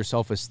hurt your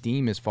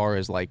self-esteem as far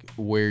as like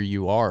where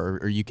you are.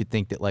 Or you could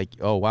think that like,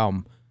 oh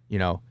wow,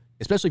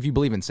 especially if you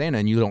believe in Santa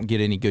and you don't get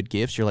any good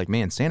gifts, you're like,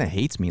 man, Santa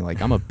hates me. Like,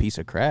 I'm a piece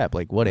of crap.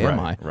 Like, what am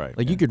I? Right.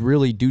 Like, you could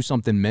really do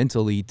something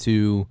mentally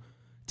to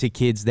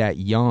kids that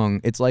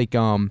young. It's like,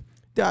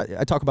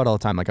 I talk about it all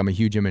the time. Like, I'm a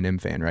huge Eminem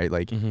fan, right?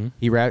 Like,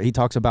 he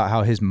talks about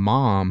how his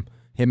mom,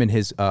 him and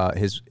his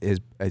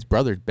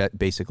brother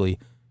basically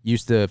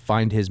used to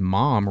find his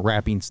mom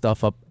wrapping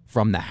stuff up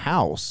from the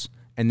house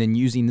and then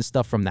using the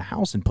stuff from the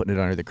house and putting it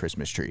under the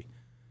Christmas tree.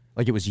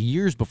 Like, it was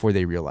years before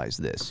they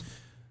realized this.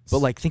 But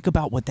like, think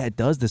about what that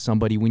does to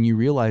somebody when you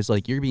realize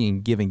like you're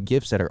being given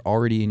gifts that are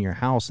already in your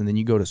house, and then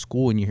you go to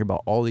school and you hear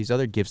about all these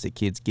other gifts that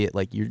kids get.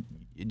 Like,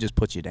 it just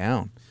puts you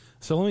down.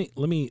 So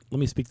let me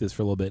speak to this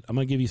for a little bit. I'm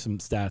going to give you some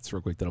stats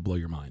real quick that'll blow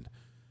your mind.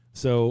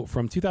 So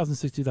from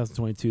 2006 to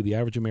 2022, the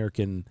average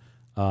American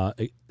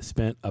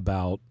spent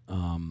about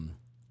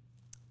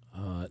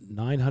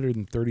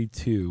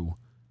 $932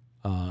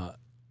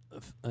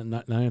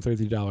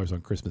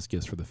 on Christmas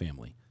gifts for the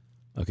family.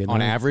 Okay,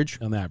 On average?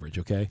 On average,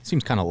 okay.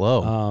 Seems kind of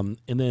low.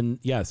 And then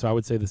so I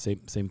would say the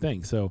same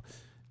thing. So,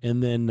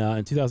 and then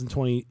in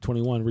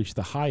 2021 reached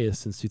the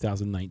highest since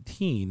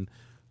 2019,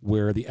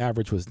 where the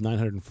average was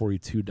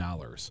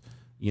 $942,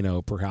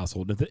 per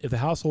household. If the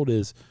household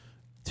is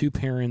two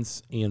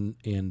parents and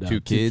two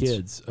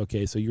kids,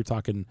 okay, so you're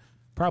talking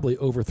probably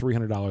over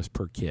 $300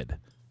 per kid,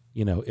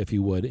 if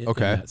you would.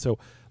 Okay. So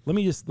let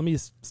me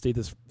just state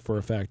this for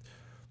a fact.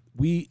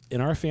 We, in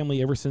our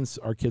family, ever since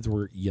our kids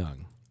were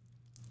young,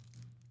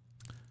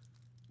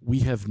 we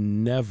have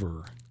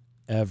never,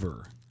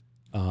 ever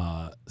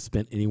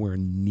spent anywhere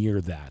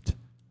near that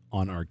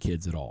on our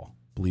kids at all,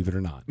 believe it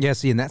or not. Yeah,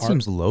 see, and that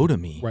seems low to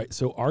me. Right.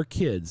 So our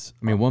kids...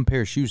 I mean, one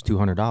pair of shoes,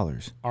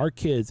 $200. Our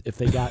kids, if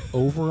they got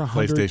over $100...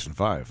 PlayStation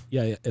 5.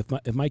 Yeah.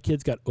 If my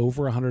kids got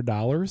over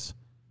 $100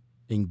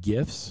 in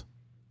gifts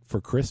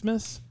for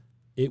Christmas,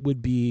 it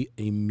would be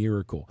a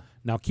miracle.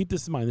 Now, keep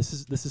this in mind. This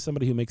is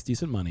somebody who makes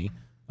decent money,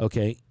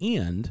 okay?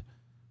 And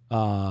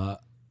I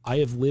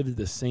have lived at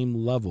the same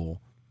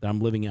level that I'm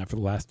living at for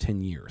the last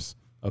 10 years,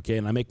 okay?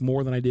 And I make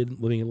more than I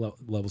did living at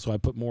level, so I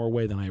put more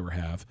away than I ever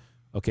have,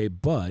 okay?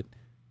 But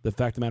the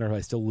fact of the matter is I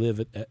still live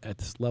at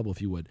this level,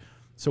 if you would.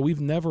 So we've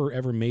never,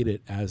 ever made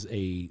it as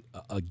a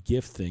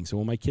gift thing. So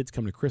when my kids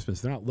come to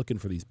Christmas, they're not looking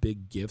for these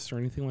big gifts or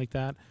anything like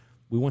that.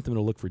 We want them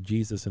to look for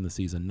Jesus in the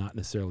season, not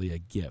necessarily a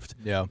gift.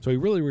 Yeah. So we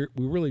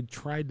really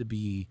tried to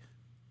be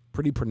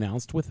pretty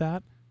pronounced with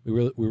that.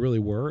 We really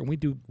were, and we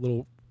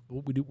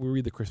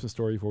read the Christmas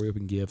story before we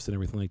open gifts and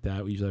everything like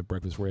that. We usually have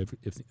breakfast before we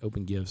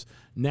open gifts.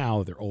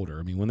 Now they're older.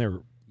 I mean, when they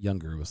were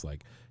younger, it was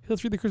like, hey,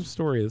 let's read the Christmas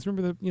story. Let's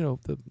remember I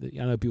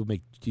know people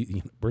make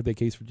birthday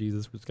cakes for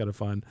Jesus, which is kind of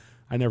fun.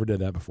 I never did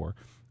that before.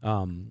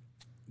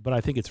 But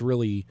I think it's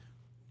really,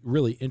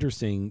 really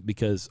interesting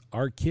because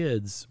our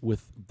kids when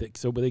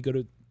they go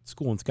to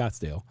school in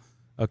Scottsdale,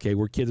 okay,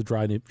 where kids are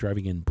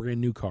driving in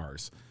brand new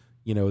cars.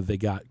 They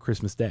got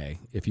Christmas Day,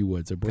 if you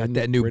would. So got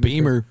that new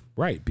Beamer.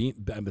 Right.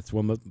 It's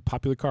one of the most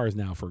popular cars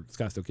now for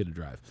Scottsdale kid to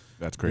drive.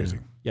 That's crazy.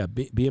 Yeah,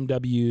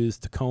 BMWs,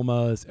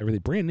 Tacomas,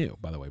 everything. Brand new,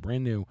 by the way.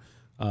 Brand new.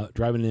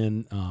 Driving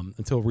in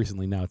until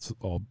recently. Now it's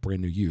all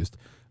brand new used.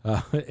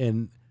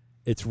 And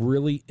it's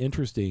really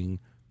interesting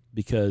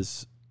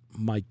because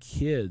my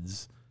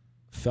kids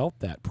felt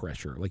that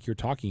pressure, like you're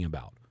talking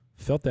about.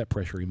 Felt that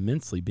pressure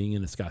immensely being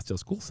in a Scottsdale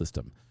school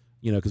system.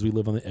 Because we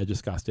live on the edge of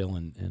Scottsdale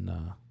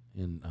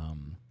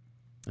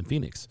in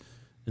Phoenix.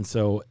 And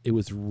so it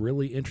was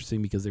really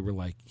interesting because they were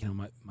like,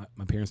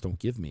 my parents don't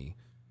give me,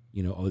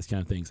 all these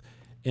kind of things.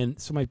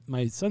 And so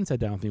my son sat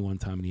down with me one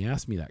time and he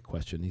asked me that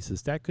question. He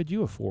says, Dad, could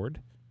you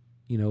afford,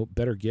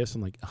 better gifts?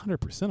 I'm like,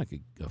 100% I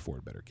could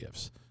afford better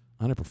gifts.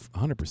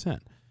 100%.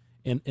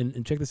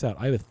 And check this out.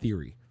 I have a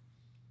theory.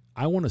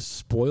 I want to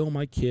spoil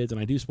my kids,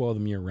 and I do spoil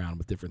them year round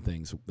with different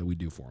things that we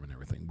do for them and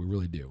everything. We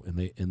really do. And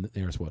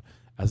they are spoiled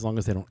as long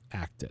as they don't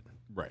act it.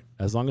 Right.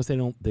 As long as they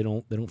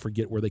don't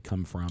forget where they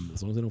come from.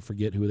 As long as they don't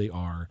forget who they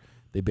are,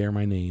 they bear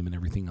my name and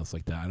everything else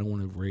like that. I don't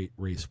want to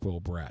raise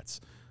spoiled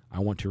brats. I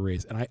want to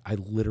raise, and I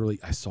literally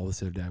saw this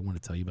the other day. I want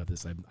to tell you about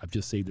this. I've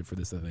just saved it for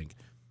this. I think.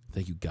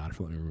 Thank you God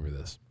for letting me remember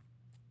this.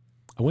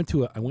 I went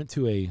to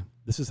a.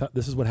 This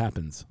is what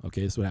happens.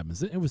 Okay, this is what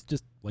happens. It was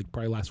just like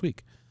probably last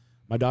week.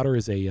 My daughter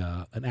is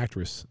an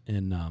actress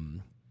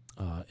in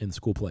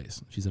school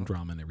plays. She's in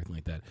drama and everything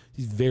like that.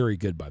 She's very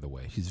good, by the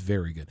way. She's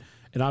very good.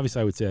 And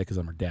obviously, I would say that because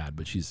I'm her dad.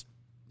 But she's,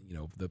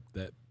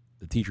 the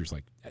teacher's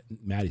like,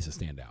 Maddie's a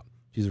standout.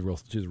 She's a real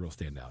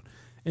standout,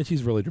 and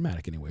she's really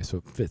dramatic anyway, so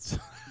it fits.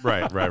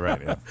 Right.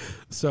 Yeah.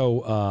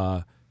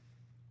 So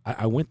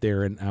I went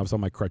there and I was on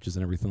my crutches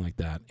and everything like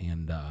that,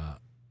 and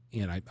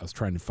I was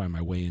trying to find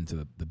my way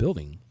into the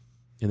building,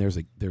 and there's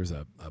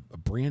a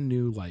brand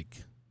new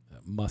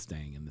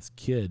Mustang, and this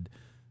kid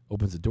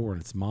opens the door and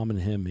it's mom and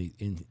him,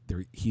 and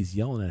he's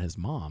yelling at his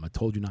mom, I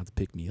told you not to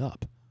pick me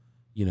up,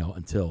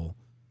 until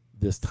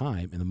this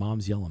time, and the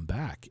mom's yelling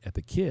back at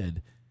the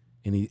kid,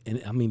 and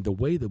I mean the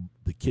way the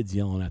kid's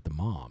yelling at the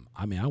mom,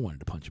 I mean I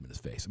wanted to punch him in his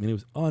face. I mean it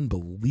was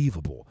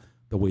unbelievable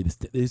the way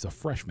he's a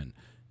freshman.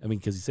 I mean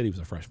because he said he was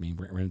a freshman. He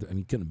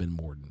couldn't have been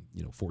more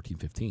than 14,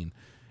 15.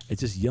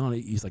 It's just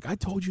yelling. He's like, I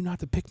told you not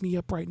to pick me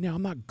up right now.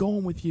 I'm not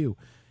going with you.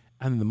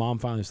 And then the mom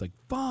finally was like,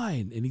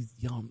 fine, and he's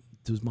yelling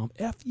to his mom,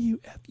 F you,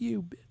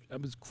 bitch.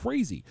 That was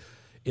crazy.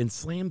 And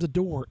slams the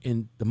door,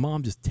 and the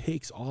mom just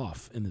takes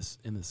off in this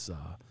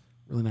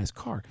really nice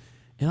car.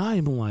 And I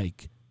am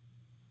like,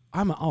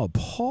 I'm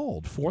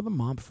appalled for the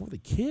mom, for the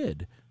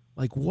kid.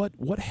 Like,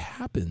 what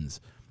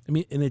happens? I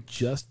mean, and it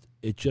just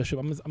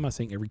I'm not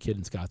saying every kid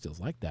in Scottsdale is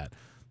like that,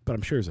 but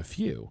I'm sure there's a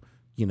few,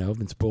 have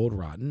been spoiled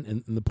rotten,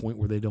 and the point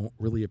where they don't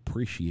really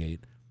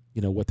appreciate,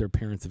 what their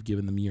parents have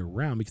given them year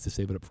round because they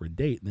save it up for a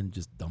date and then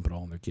just dump it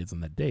all on their kids on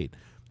that date.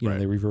 Right.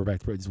 They revert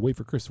back to just wait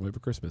for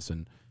Christmas.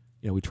 And,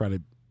 we try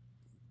to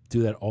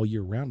do that all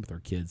year round with our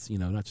kids,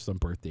 not just on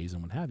birthdays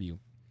and what have you.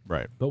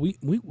 Right. But we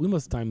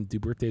most of the time do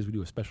birthdays, we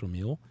do a special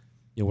meal,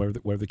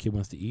 whatever the kid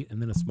wants to eat,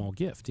 and then a small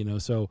gift,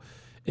 So,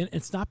 and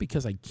it's not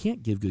because I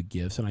can't give good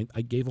gifts, and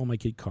I gave all my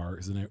kid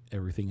cars and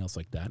everything else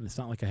like that, and it's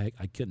not like I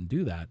couldn't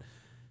do that.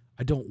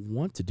 I don't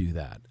want to do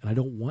that, and I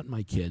don't want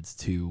my kids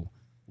to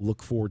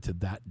look forward to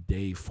that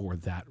day for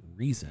that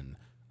reason.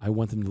 I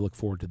want them to look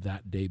forward to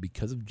that day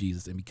because of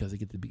Jesus and because they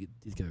get to be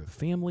together with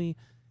family,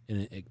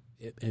 and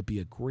it'd be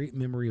a great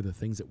memory of the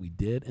things that we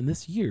did. And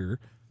this year,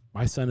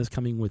 my son is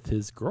coming with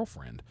his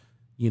girlfriend,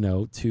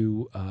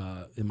 to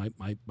and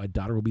my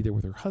daughter will be there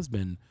with her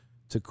husband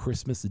to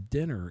Christmas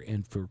dinner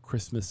and for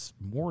Christmas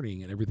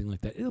morning and everything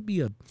like that. It'll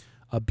be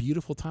a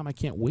beautiful time. I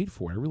can't wait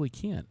for it. I really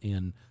can't.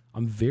 And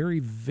I'm very,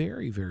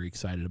 very, very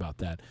excited about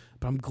that.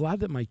 But I'm glad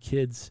that my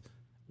kids,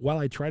 while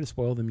I try to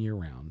spoil them year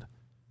round,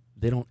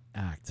 they don't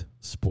act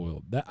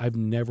spoiled. That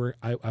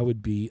I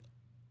would be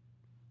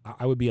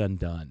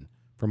undone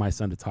for my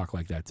son to talk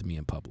like that to me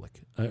in public.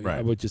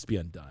 I would just be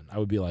undone. I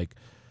would be like,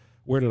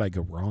 where did I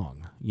go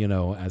wrong?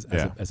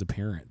 As a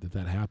parent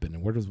that happened,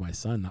 and where does my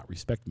son not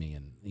respect me,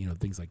 and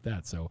things like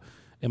that. So,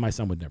 and my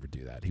son would never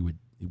do that. He'd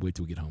wait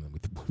till we get home and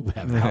we'd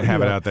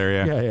have it out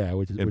there, yeah,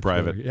 in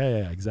private,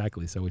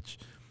 exactly. So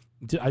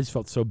I just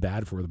felt so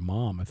bad for the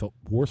mom. I felt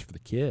worse for the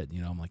kid.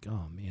 I'm like,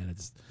 oh man,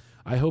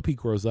 I hope he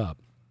grows up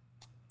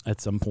at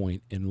some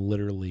point and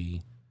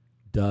literally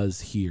does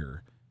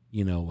hear,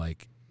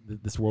 like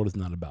this world is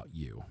not about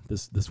you.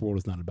 This world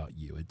is not about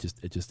you. It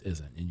just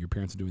isn't. And your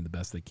parents are doing the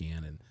best they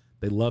can, and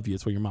they love you.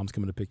 It's why your mom's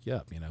coming to pick you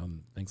up,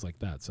 and things like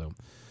that. So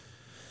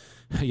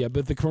yeah,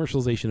 but the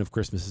commercialization of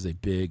Christmas is a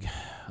big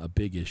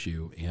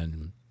issue.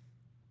 And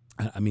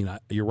I mean,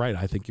 you're right.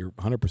 I think you're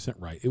 100%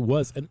 right. It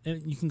was, and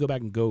you can go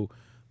back and go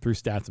through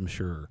stats, I'm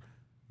sure,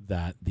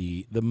 that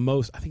the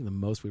most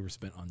we ever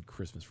spent on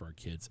Christmas for our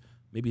kids,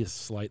 maybe a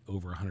slight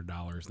over $100.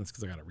 That's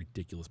because I got a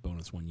ridiculous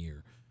bonus one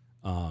year.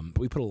 But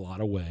we put a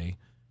lot away,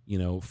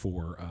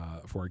 for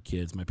our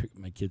kids.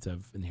 My kids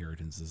have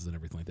inheritances and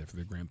everything like that for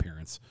their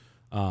grandparents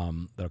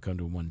that'll come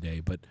to them one day.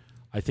 But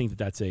I think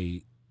that's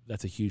a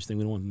huge thing.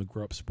 We don't want them to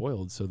grow up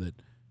spoiled, so that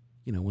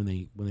when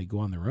they go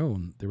on their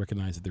own, they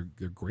recognize that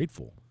they're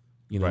grateful,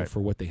 right,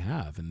 for what they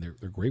have, and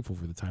they're grateful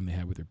for the time they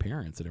had with their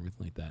parents and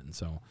everything like that. And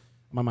so,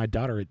 my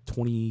daughter at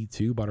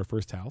 22 bought her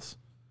first house.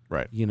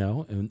 Right.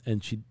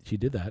 And she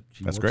did that.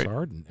 She That's works great.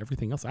 hard and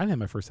everything else. I didn't have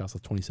my first house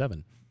at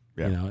 27.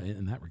 Yeah.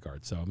 In that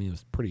regard. So I mean, it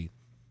was pretty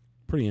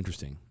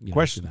interesting.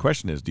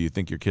 Question is, do you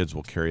think your kids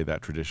will carry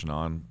that tradition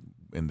on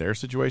in their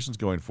situations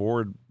going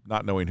forward,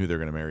 not knowing who they're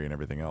going to marry and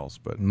everything else?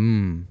 But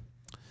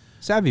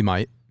Savvy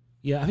might.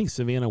 Yeah, I think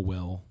Savannah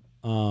will.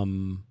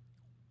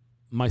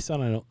 My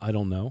son, I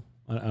don't know.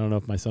 I don't know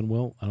if my son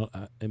will.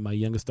 And my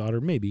youngest daughter,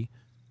 maybe.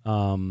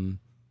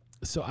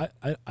 So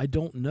I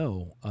don't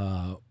know.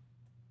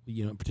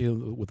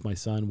 Particularly with my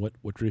son, what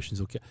traditions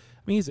he'll carry.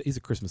 I mean, he's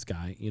a Christmas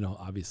guy,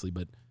 obviously,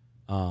 but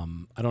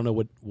I don't know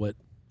what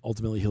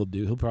ultimately he'll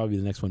do. He'll probably be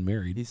the next one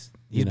married. He's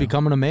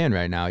becoming a man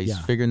right now. He's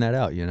figuring that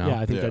out, Yeah,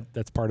 I think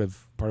that's part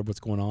of what's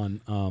going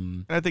on.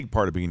 And I think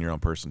part of being your own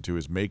person too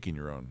is making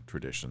your own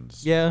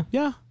traditions. Yeah.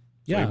 So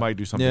you might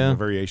do something, a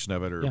variation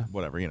of it or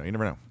whatever. You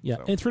never know. Yeah,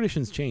 so. And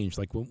traditions change.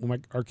 Like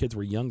when our kids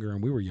were younger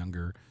and we were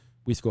younger,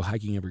 we used to go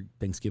hiking every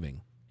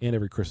Thanksgiving and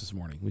every Christmas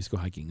morning. We used to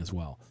go hiking as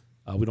well.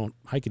 We don't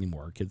hike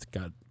anymore. Our kids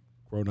got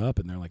grown up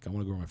and they're like, I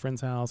want to go to my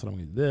friend's house and I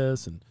want to do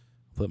this and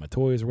play with my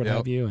toys or what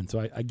have you. And so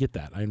I get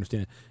that. I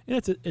understand it.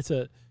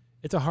 And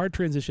it's a hard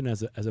transition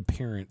as a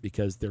parent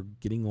because they're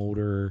getting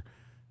older.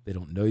 They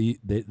don't know you.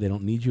 They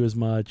don't need you as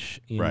much.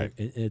 And right.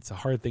 It's a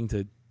hard thing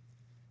to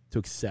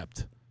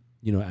accept,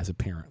 as a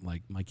parent.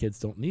 Like my kids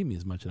don't need me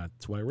as much, and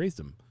that's why I raised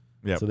them.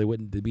 Yeah. So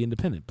they'd be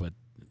independent. But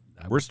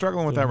we're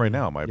struggling with that right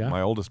now.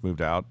 My oldest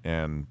moved out,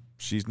 and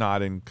she's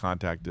not in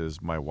contact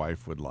as my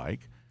wife would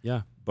like.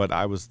 Yeah. But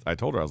I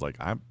told her, I was like,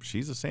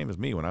 she's the same as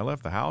me. When I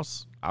left the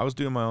house, I was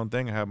doing my own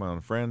thing. I had my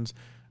own friends.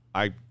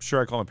 I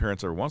call my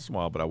parents every once in a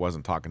while, but I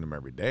wasn't talking to them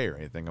every day or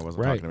anything. I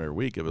wasn't talking to them every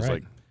week. It was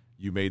like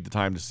you made the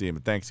time to see them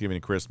at Thanksgiving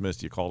and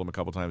Christmas. You called them a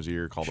couple times a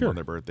year, called them on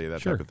their birthday,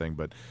 that type of thing.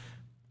 But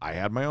I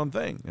had my own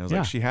thing. And I was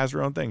like, she has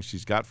her own thing.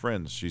 She's got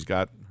friends. She's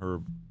got her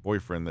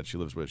boyfriend that she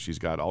lives with. She's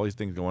got all these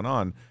things going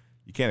on.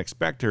 You can't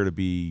expect her to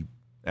be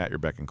at your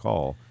beck and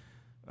call.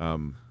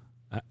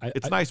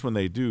 It's nice when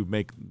they do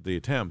make the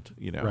attempt,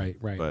 Right.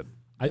 But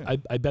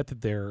I bet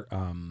that they're.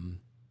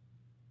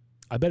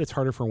 I bet it's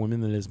harder for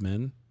women than it is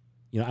men.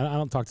 I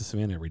don't talk to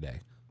Savannah every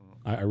day.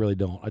 I really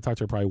don't. I talk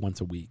to her probably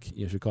once a week.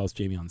 She calls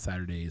Jamie on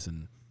Saturdays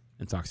and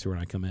talks to her,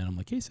 and I come in. I'm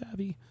like, hey,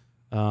 Savvy.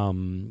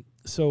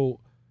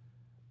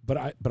 But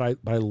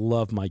I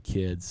love my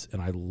kids,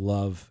 and I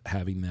love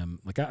having them.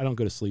 Like I don't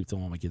go to sleep till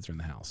all my kids are in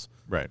the house.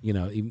 Right.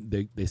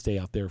 Even they stay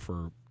out there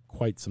for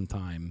quite some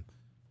time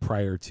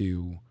prior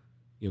to.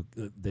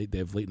 They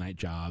have late night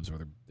jobs, or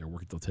they're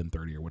working till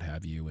 10:30 or what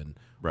have you, and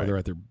or they're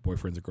at their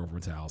boyfriend's or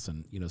girlfriend's house,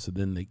 and so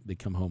then they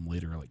come home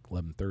later like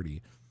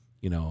 11:30,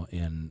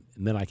 and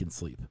then I can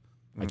sleep.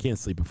 I can't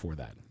sleep before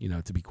that,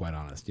 to be quite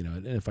honest,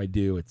 and if I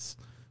do, it's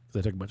because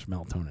I took a bunch of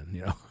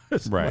melatonin,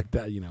 right, like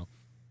that,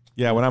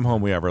 Yeah, when I'm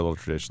home, we have our little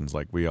traditions.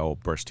 Like we all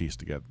brush teeth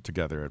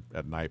together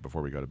at night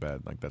before we go to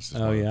bed. Like that's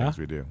just one of the things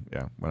we do.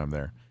 Yeah, when I'm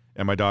there.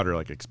 And my daughter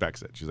like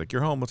expects it. She's like,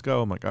 "You're home. Let's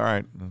go." I'm like, "All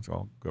right, let's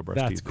all go brush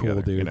teeth That's cool,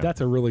 together." dude. You know?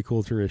 That's a really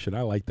cool tradition.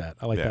 I like that.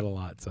 I like that a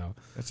lot. So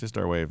it's just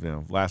our way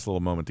of last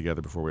little moment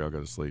together before we all go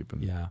to sleep.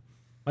 And yeah,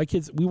 my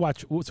kids, we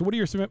watch. So what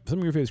are some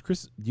of your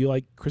favorites? Do you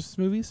like Christmas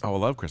movies? Oh, I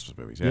love Christmas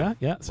movies. Yeah,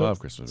 yeah. So, love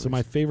Christmas movies. So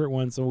my favorite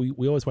one. So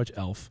we always watch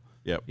Elf.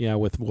 Yep. Yeah,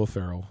 with Will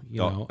Ferrell.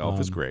 Elf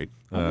is great.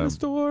 I'm in the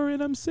store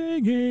and I'm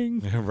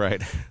singing.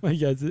 Right. Like,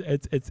 yeah,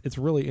 it's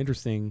really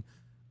interesting.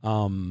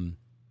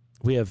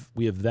 We have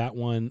that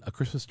one. A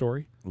Christmas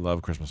Story.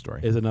 Love Christmas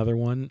Story. Is another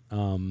one.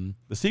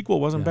 The sequel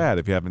wasn't bad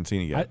if you haven't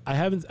seen it yet. I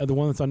haven't. The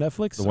one that's on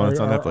Netflix. The one that's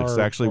on Netflix is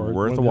actually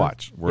worth a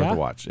watch. Worth a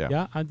watch. Yeah.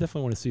 Yeah, I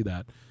definitely want to see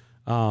that.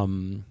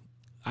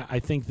 I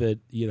think that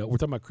we're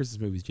talking about Christmas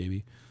movies,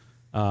 JB.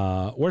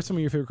 What are some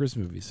of your favorite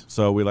Christmas movies?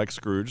 So we like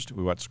Scrooged.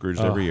 We watch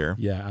Scrooged every year.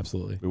 Yeah,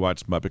 absolutely. We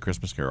watch Muppet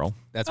Christmas Carol.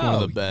 That's one of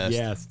the best.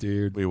 Yes,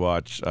 dude. We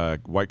watch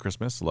White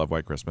Christmas. Love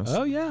White Christmas.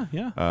 Oh yeah.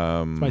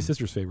 It's my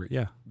sister's favorite.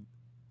 Yeah.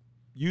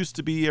 Used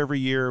to be every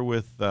year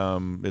with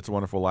It's a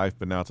Wonderful Life,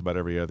 but now it's about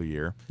every other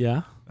year.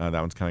 Yeah. That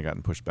one's kind of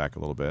gotten pushed back a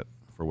little bit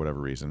for whatever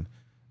reason.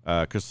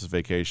 Christmas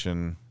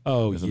Vacation.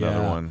 Oh, is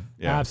another one.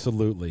 Yeah.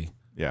 Absolutely.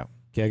 Yeah.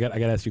 Okay, I got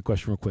to ask you a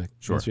question real quick.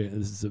 Sure. This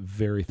is a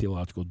very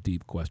theological,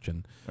 deep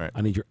question. All right.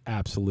 I need your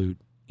absolute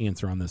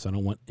answer on this. I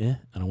don't want I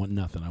don't want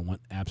nothing. I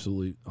want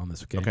absolute on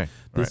this. Okay. Okay.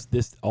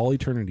 This all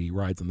eternity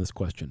rides on this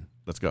question.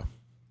 Let's go.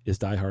 Is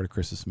Die Hard a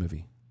Christmas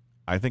movie?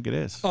 I think it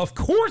is. Of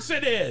course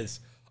it is.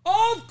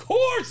 Of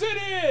course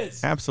it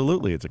is.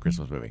 Absolutely, it's a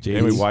Christmas movie, Jeez.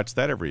 and we watch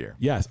that every year.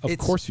 Yes, of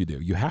course you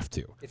do. You have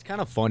to. It's kind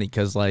of funny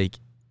because like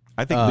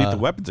I think Lethal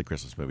Weapon's a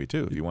Christmas movie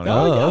too. If you want to,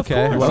 Oh, yeah,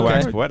 okay. You want to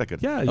wax Okay. poetic.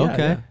 Yeah. okay,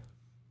 Yeah.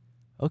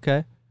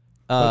 okay.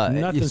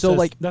 Nothing So says,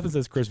 like, nothing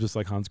says Christmas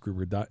like Hans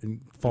Gruber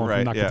falling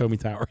from Nakatomi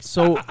Tower.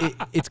 so it's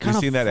You kind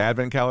of seen that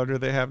advent calendar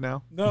they have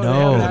now? No,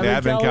 No. they have An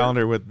advent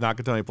calendar with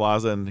Nakatomi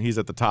Plaza, and he's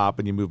at the top,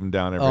 and you move him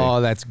down every.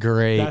 Oh, that's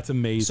great. That's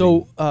amazing.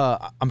 So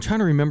I'm trying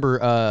to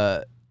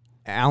remember.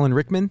 Alan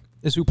Rickman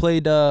is who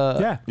played.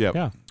 yeah.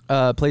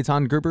 Played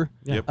Hans Gruber.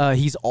 Yep.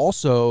 He's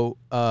also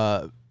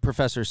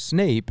Professor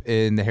Snape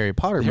in the Harry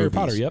Potter movies. Harry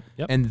Potter, yep.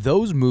 And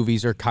those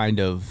movies are kind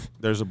of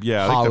There's a I think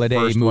the holiday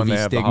first one movie they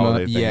have the stigma.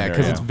 holiday thing in Yeah, there,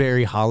 because it's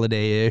very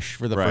holiday-ish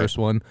for the Right. first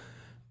one.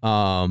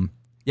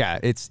 Yeah,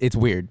 it's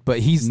weird, but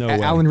he's No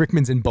way. Alan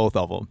Rickman's in both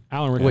of them.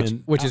 Alan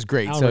Rickman, which is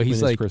great. Alan So Rickman he's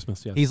is like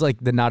Christmas. Yes. he's like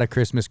the not a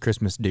Christmas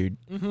dude.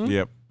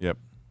 Yep.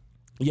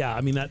 Yeah,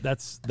 I mean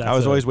that's. I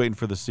was always waiting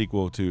for the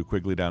sequel to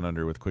Quigley Down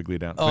Under with Quigley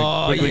Down.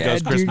 Oh Quigley yeah,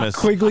 Goes dude, Christmas.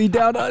 Quigley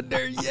Down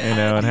Under.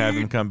 Yeah, and have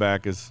him come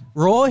back as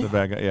Roy. the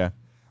bad guy. Yeah.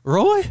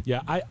 Roy.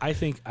 Yeah, I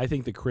think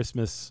the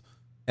Christmas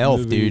Elf,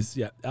 movies,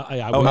 dude. Yeah,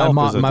 Oh, My,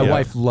 Elf is my yeah.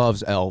 wife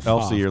loves Elf.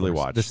 Elf's a of yearly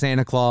course. watch. The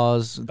Santa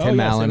Claus, Tim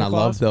yeah, Allen. Santa I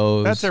Claus. love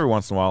those. That's every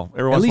once in a while.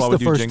 Every once in a least while the we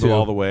do first Jingle two.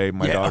 All the Way.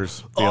 My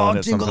daughter's feeling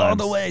it Jingle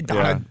sometimes. all the way,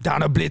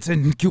 Donna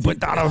Blitzen, Cupid,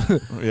 Donna.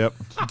 Yep.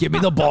 Give me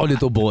the ball,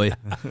 little boy.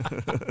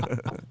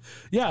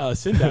 Yeah,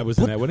 Sinbad was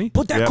in that, wasn't he?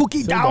 Put that Yep.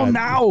 cookie down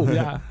now.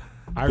 Yeah,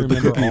 I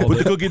remember all Put of the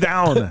it. cookie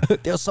down.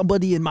 There's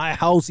somebody in my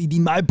house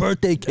eating my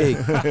birthday cake.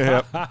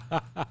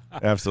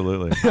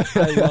 Absolutely.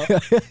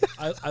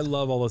 I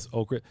love all this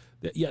okra.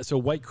 Yeah, so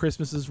White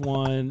Christmas is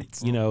one. It's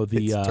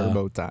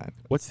The time.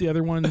 What's the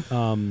other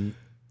one?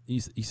 You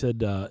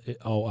said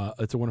It's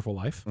a Wonderful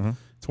Life. Mhm.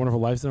 It's a Wonderful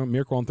Life.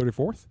 Miracle on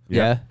 34th.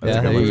 Yeah, That's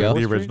a good there one. you go.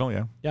 The original,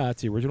 yeah. Yeah,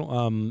 that's the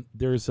original.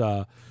 There's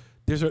a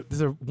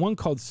one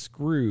called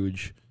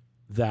Scrooge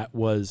that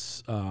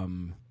was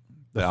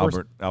The first-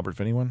 Albert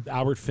Finney one.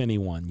 Albert Finney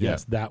one.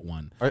 Yes, Yeah. that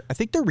one. I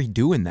think they're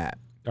redoing that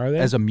Are they?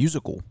 as a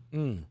musical.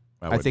 Mm.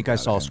 I think I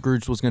saw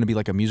Scrooge was going to be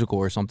like a musical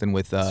or something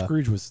with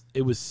Scrooge was.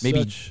 It was maybe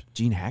such,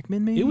 Gene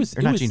Hackman. Maybe It was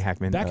or it not was- Gene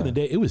Hackman. Back in the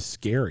day, it was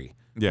scary.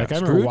 Yeah. Like I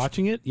remember Scrooge?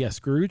 watching it. Yeah,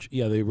 Scrooge.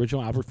 Yeah, the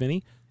original Albert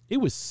Finney. It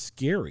was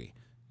scary.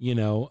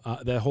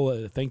 That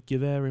whole thank you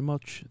very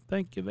much.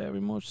 Thank you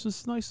very much. This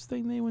is the nicest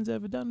thing anyone's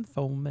ever done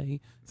for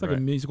me. It's like a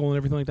Right. musical and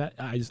everything like that.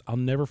 I'll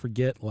never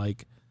forget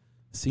like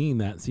seeing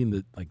that, seeing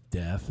the like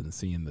death and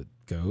seeing the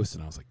ghost,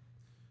 and I was like,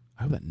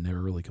 I hope that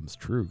never really comes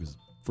true because it's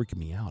freaking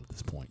me out at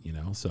this point,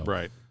 So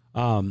Right.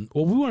 well,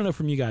 we want to know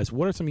from you guys,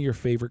 what are some of your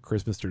favorite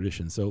Christmas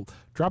traditions? So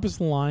drop us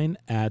a line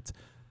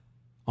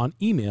on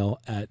email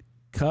at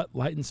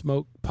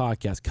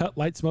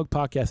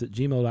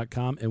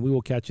cutlightsmokepodcast@gmail.com, and we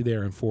will catch you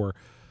there. And for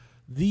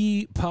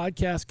the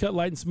podcast Cut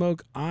Light and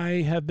Smoke,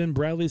 I have been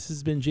Bradley. This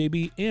has been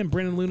JB and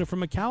Brandon Luna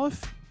from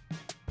Micallef.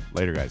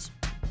 Later, guys.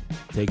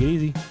 Take it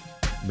easy.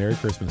 Merry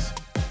Christmas.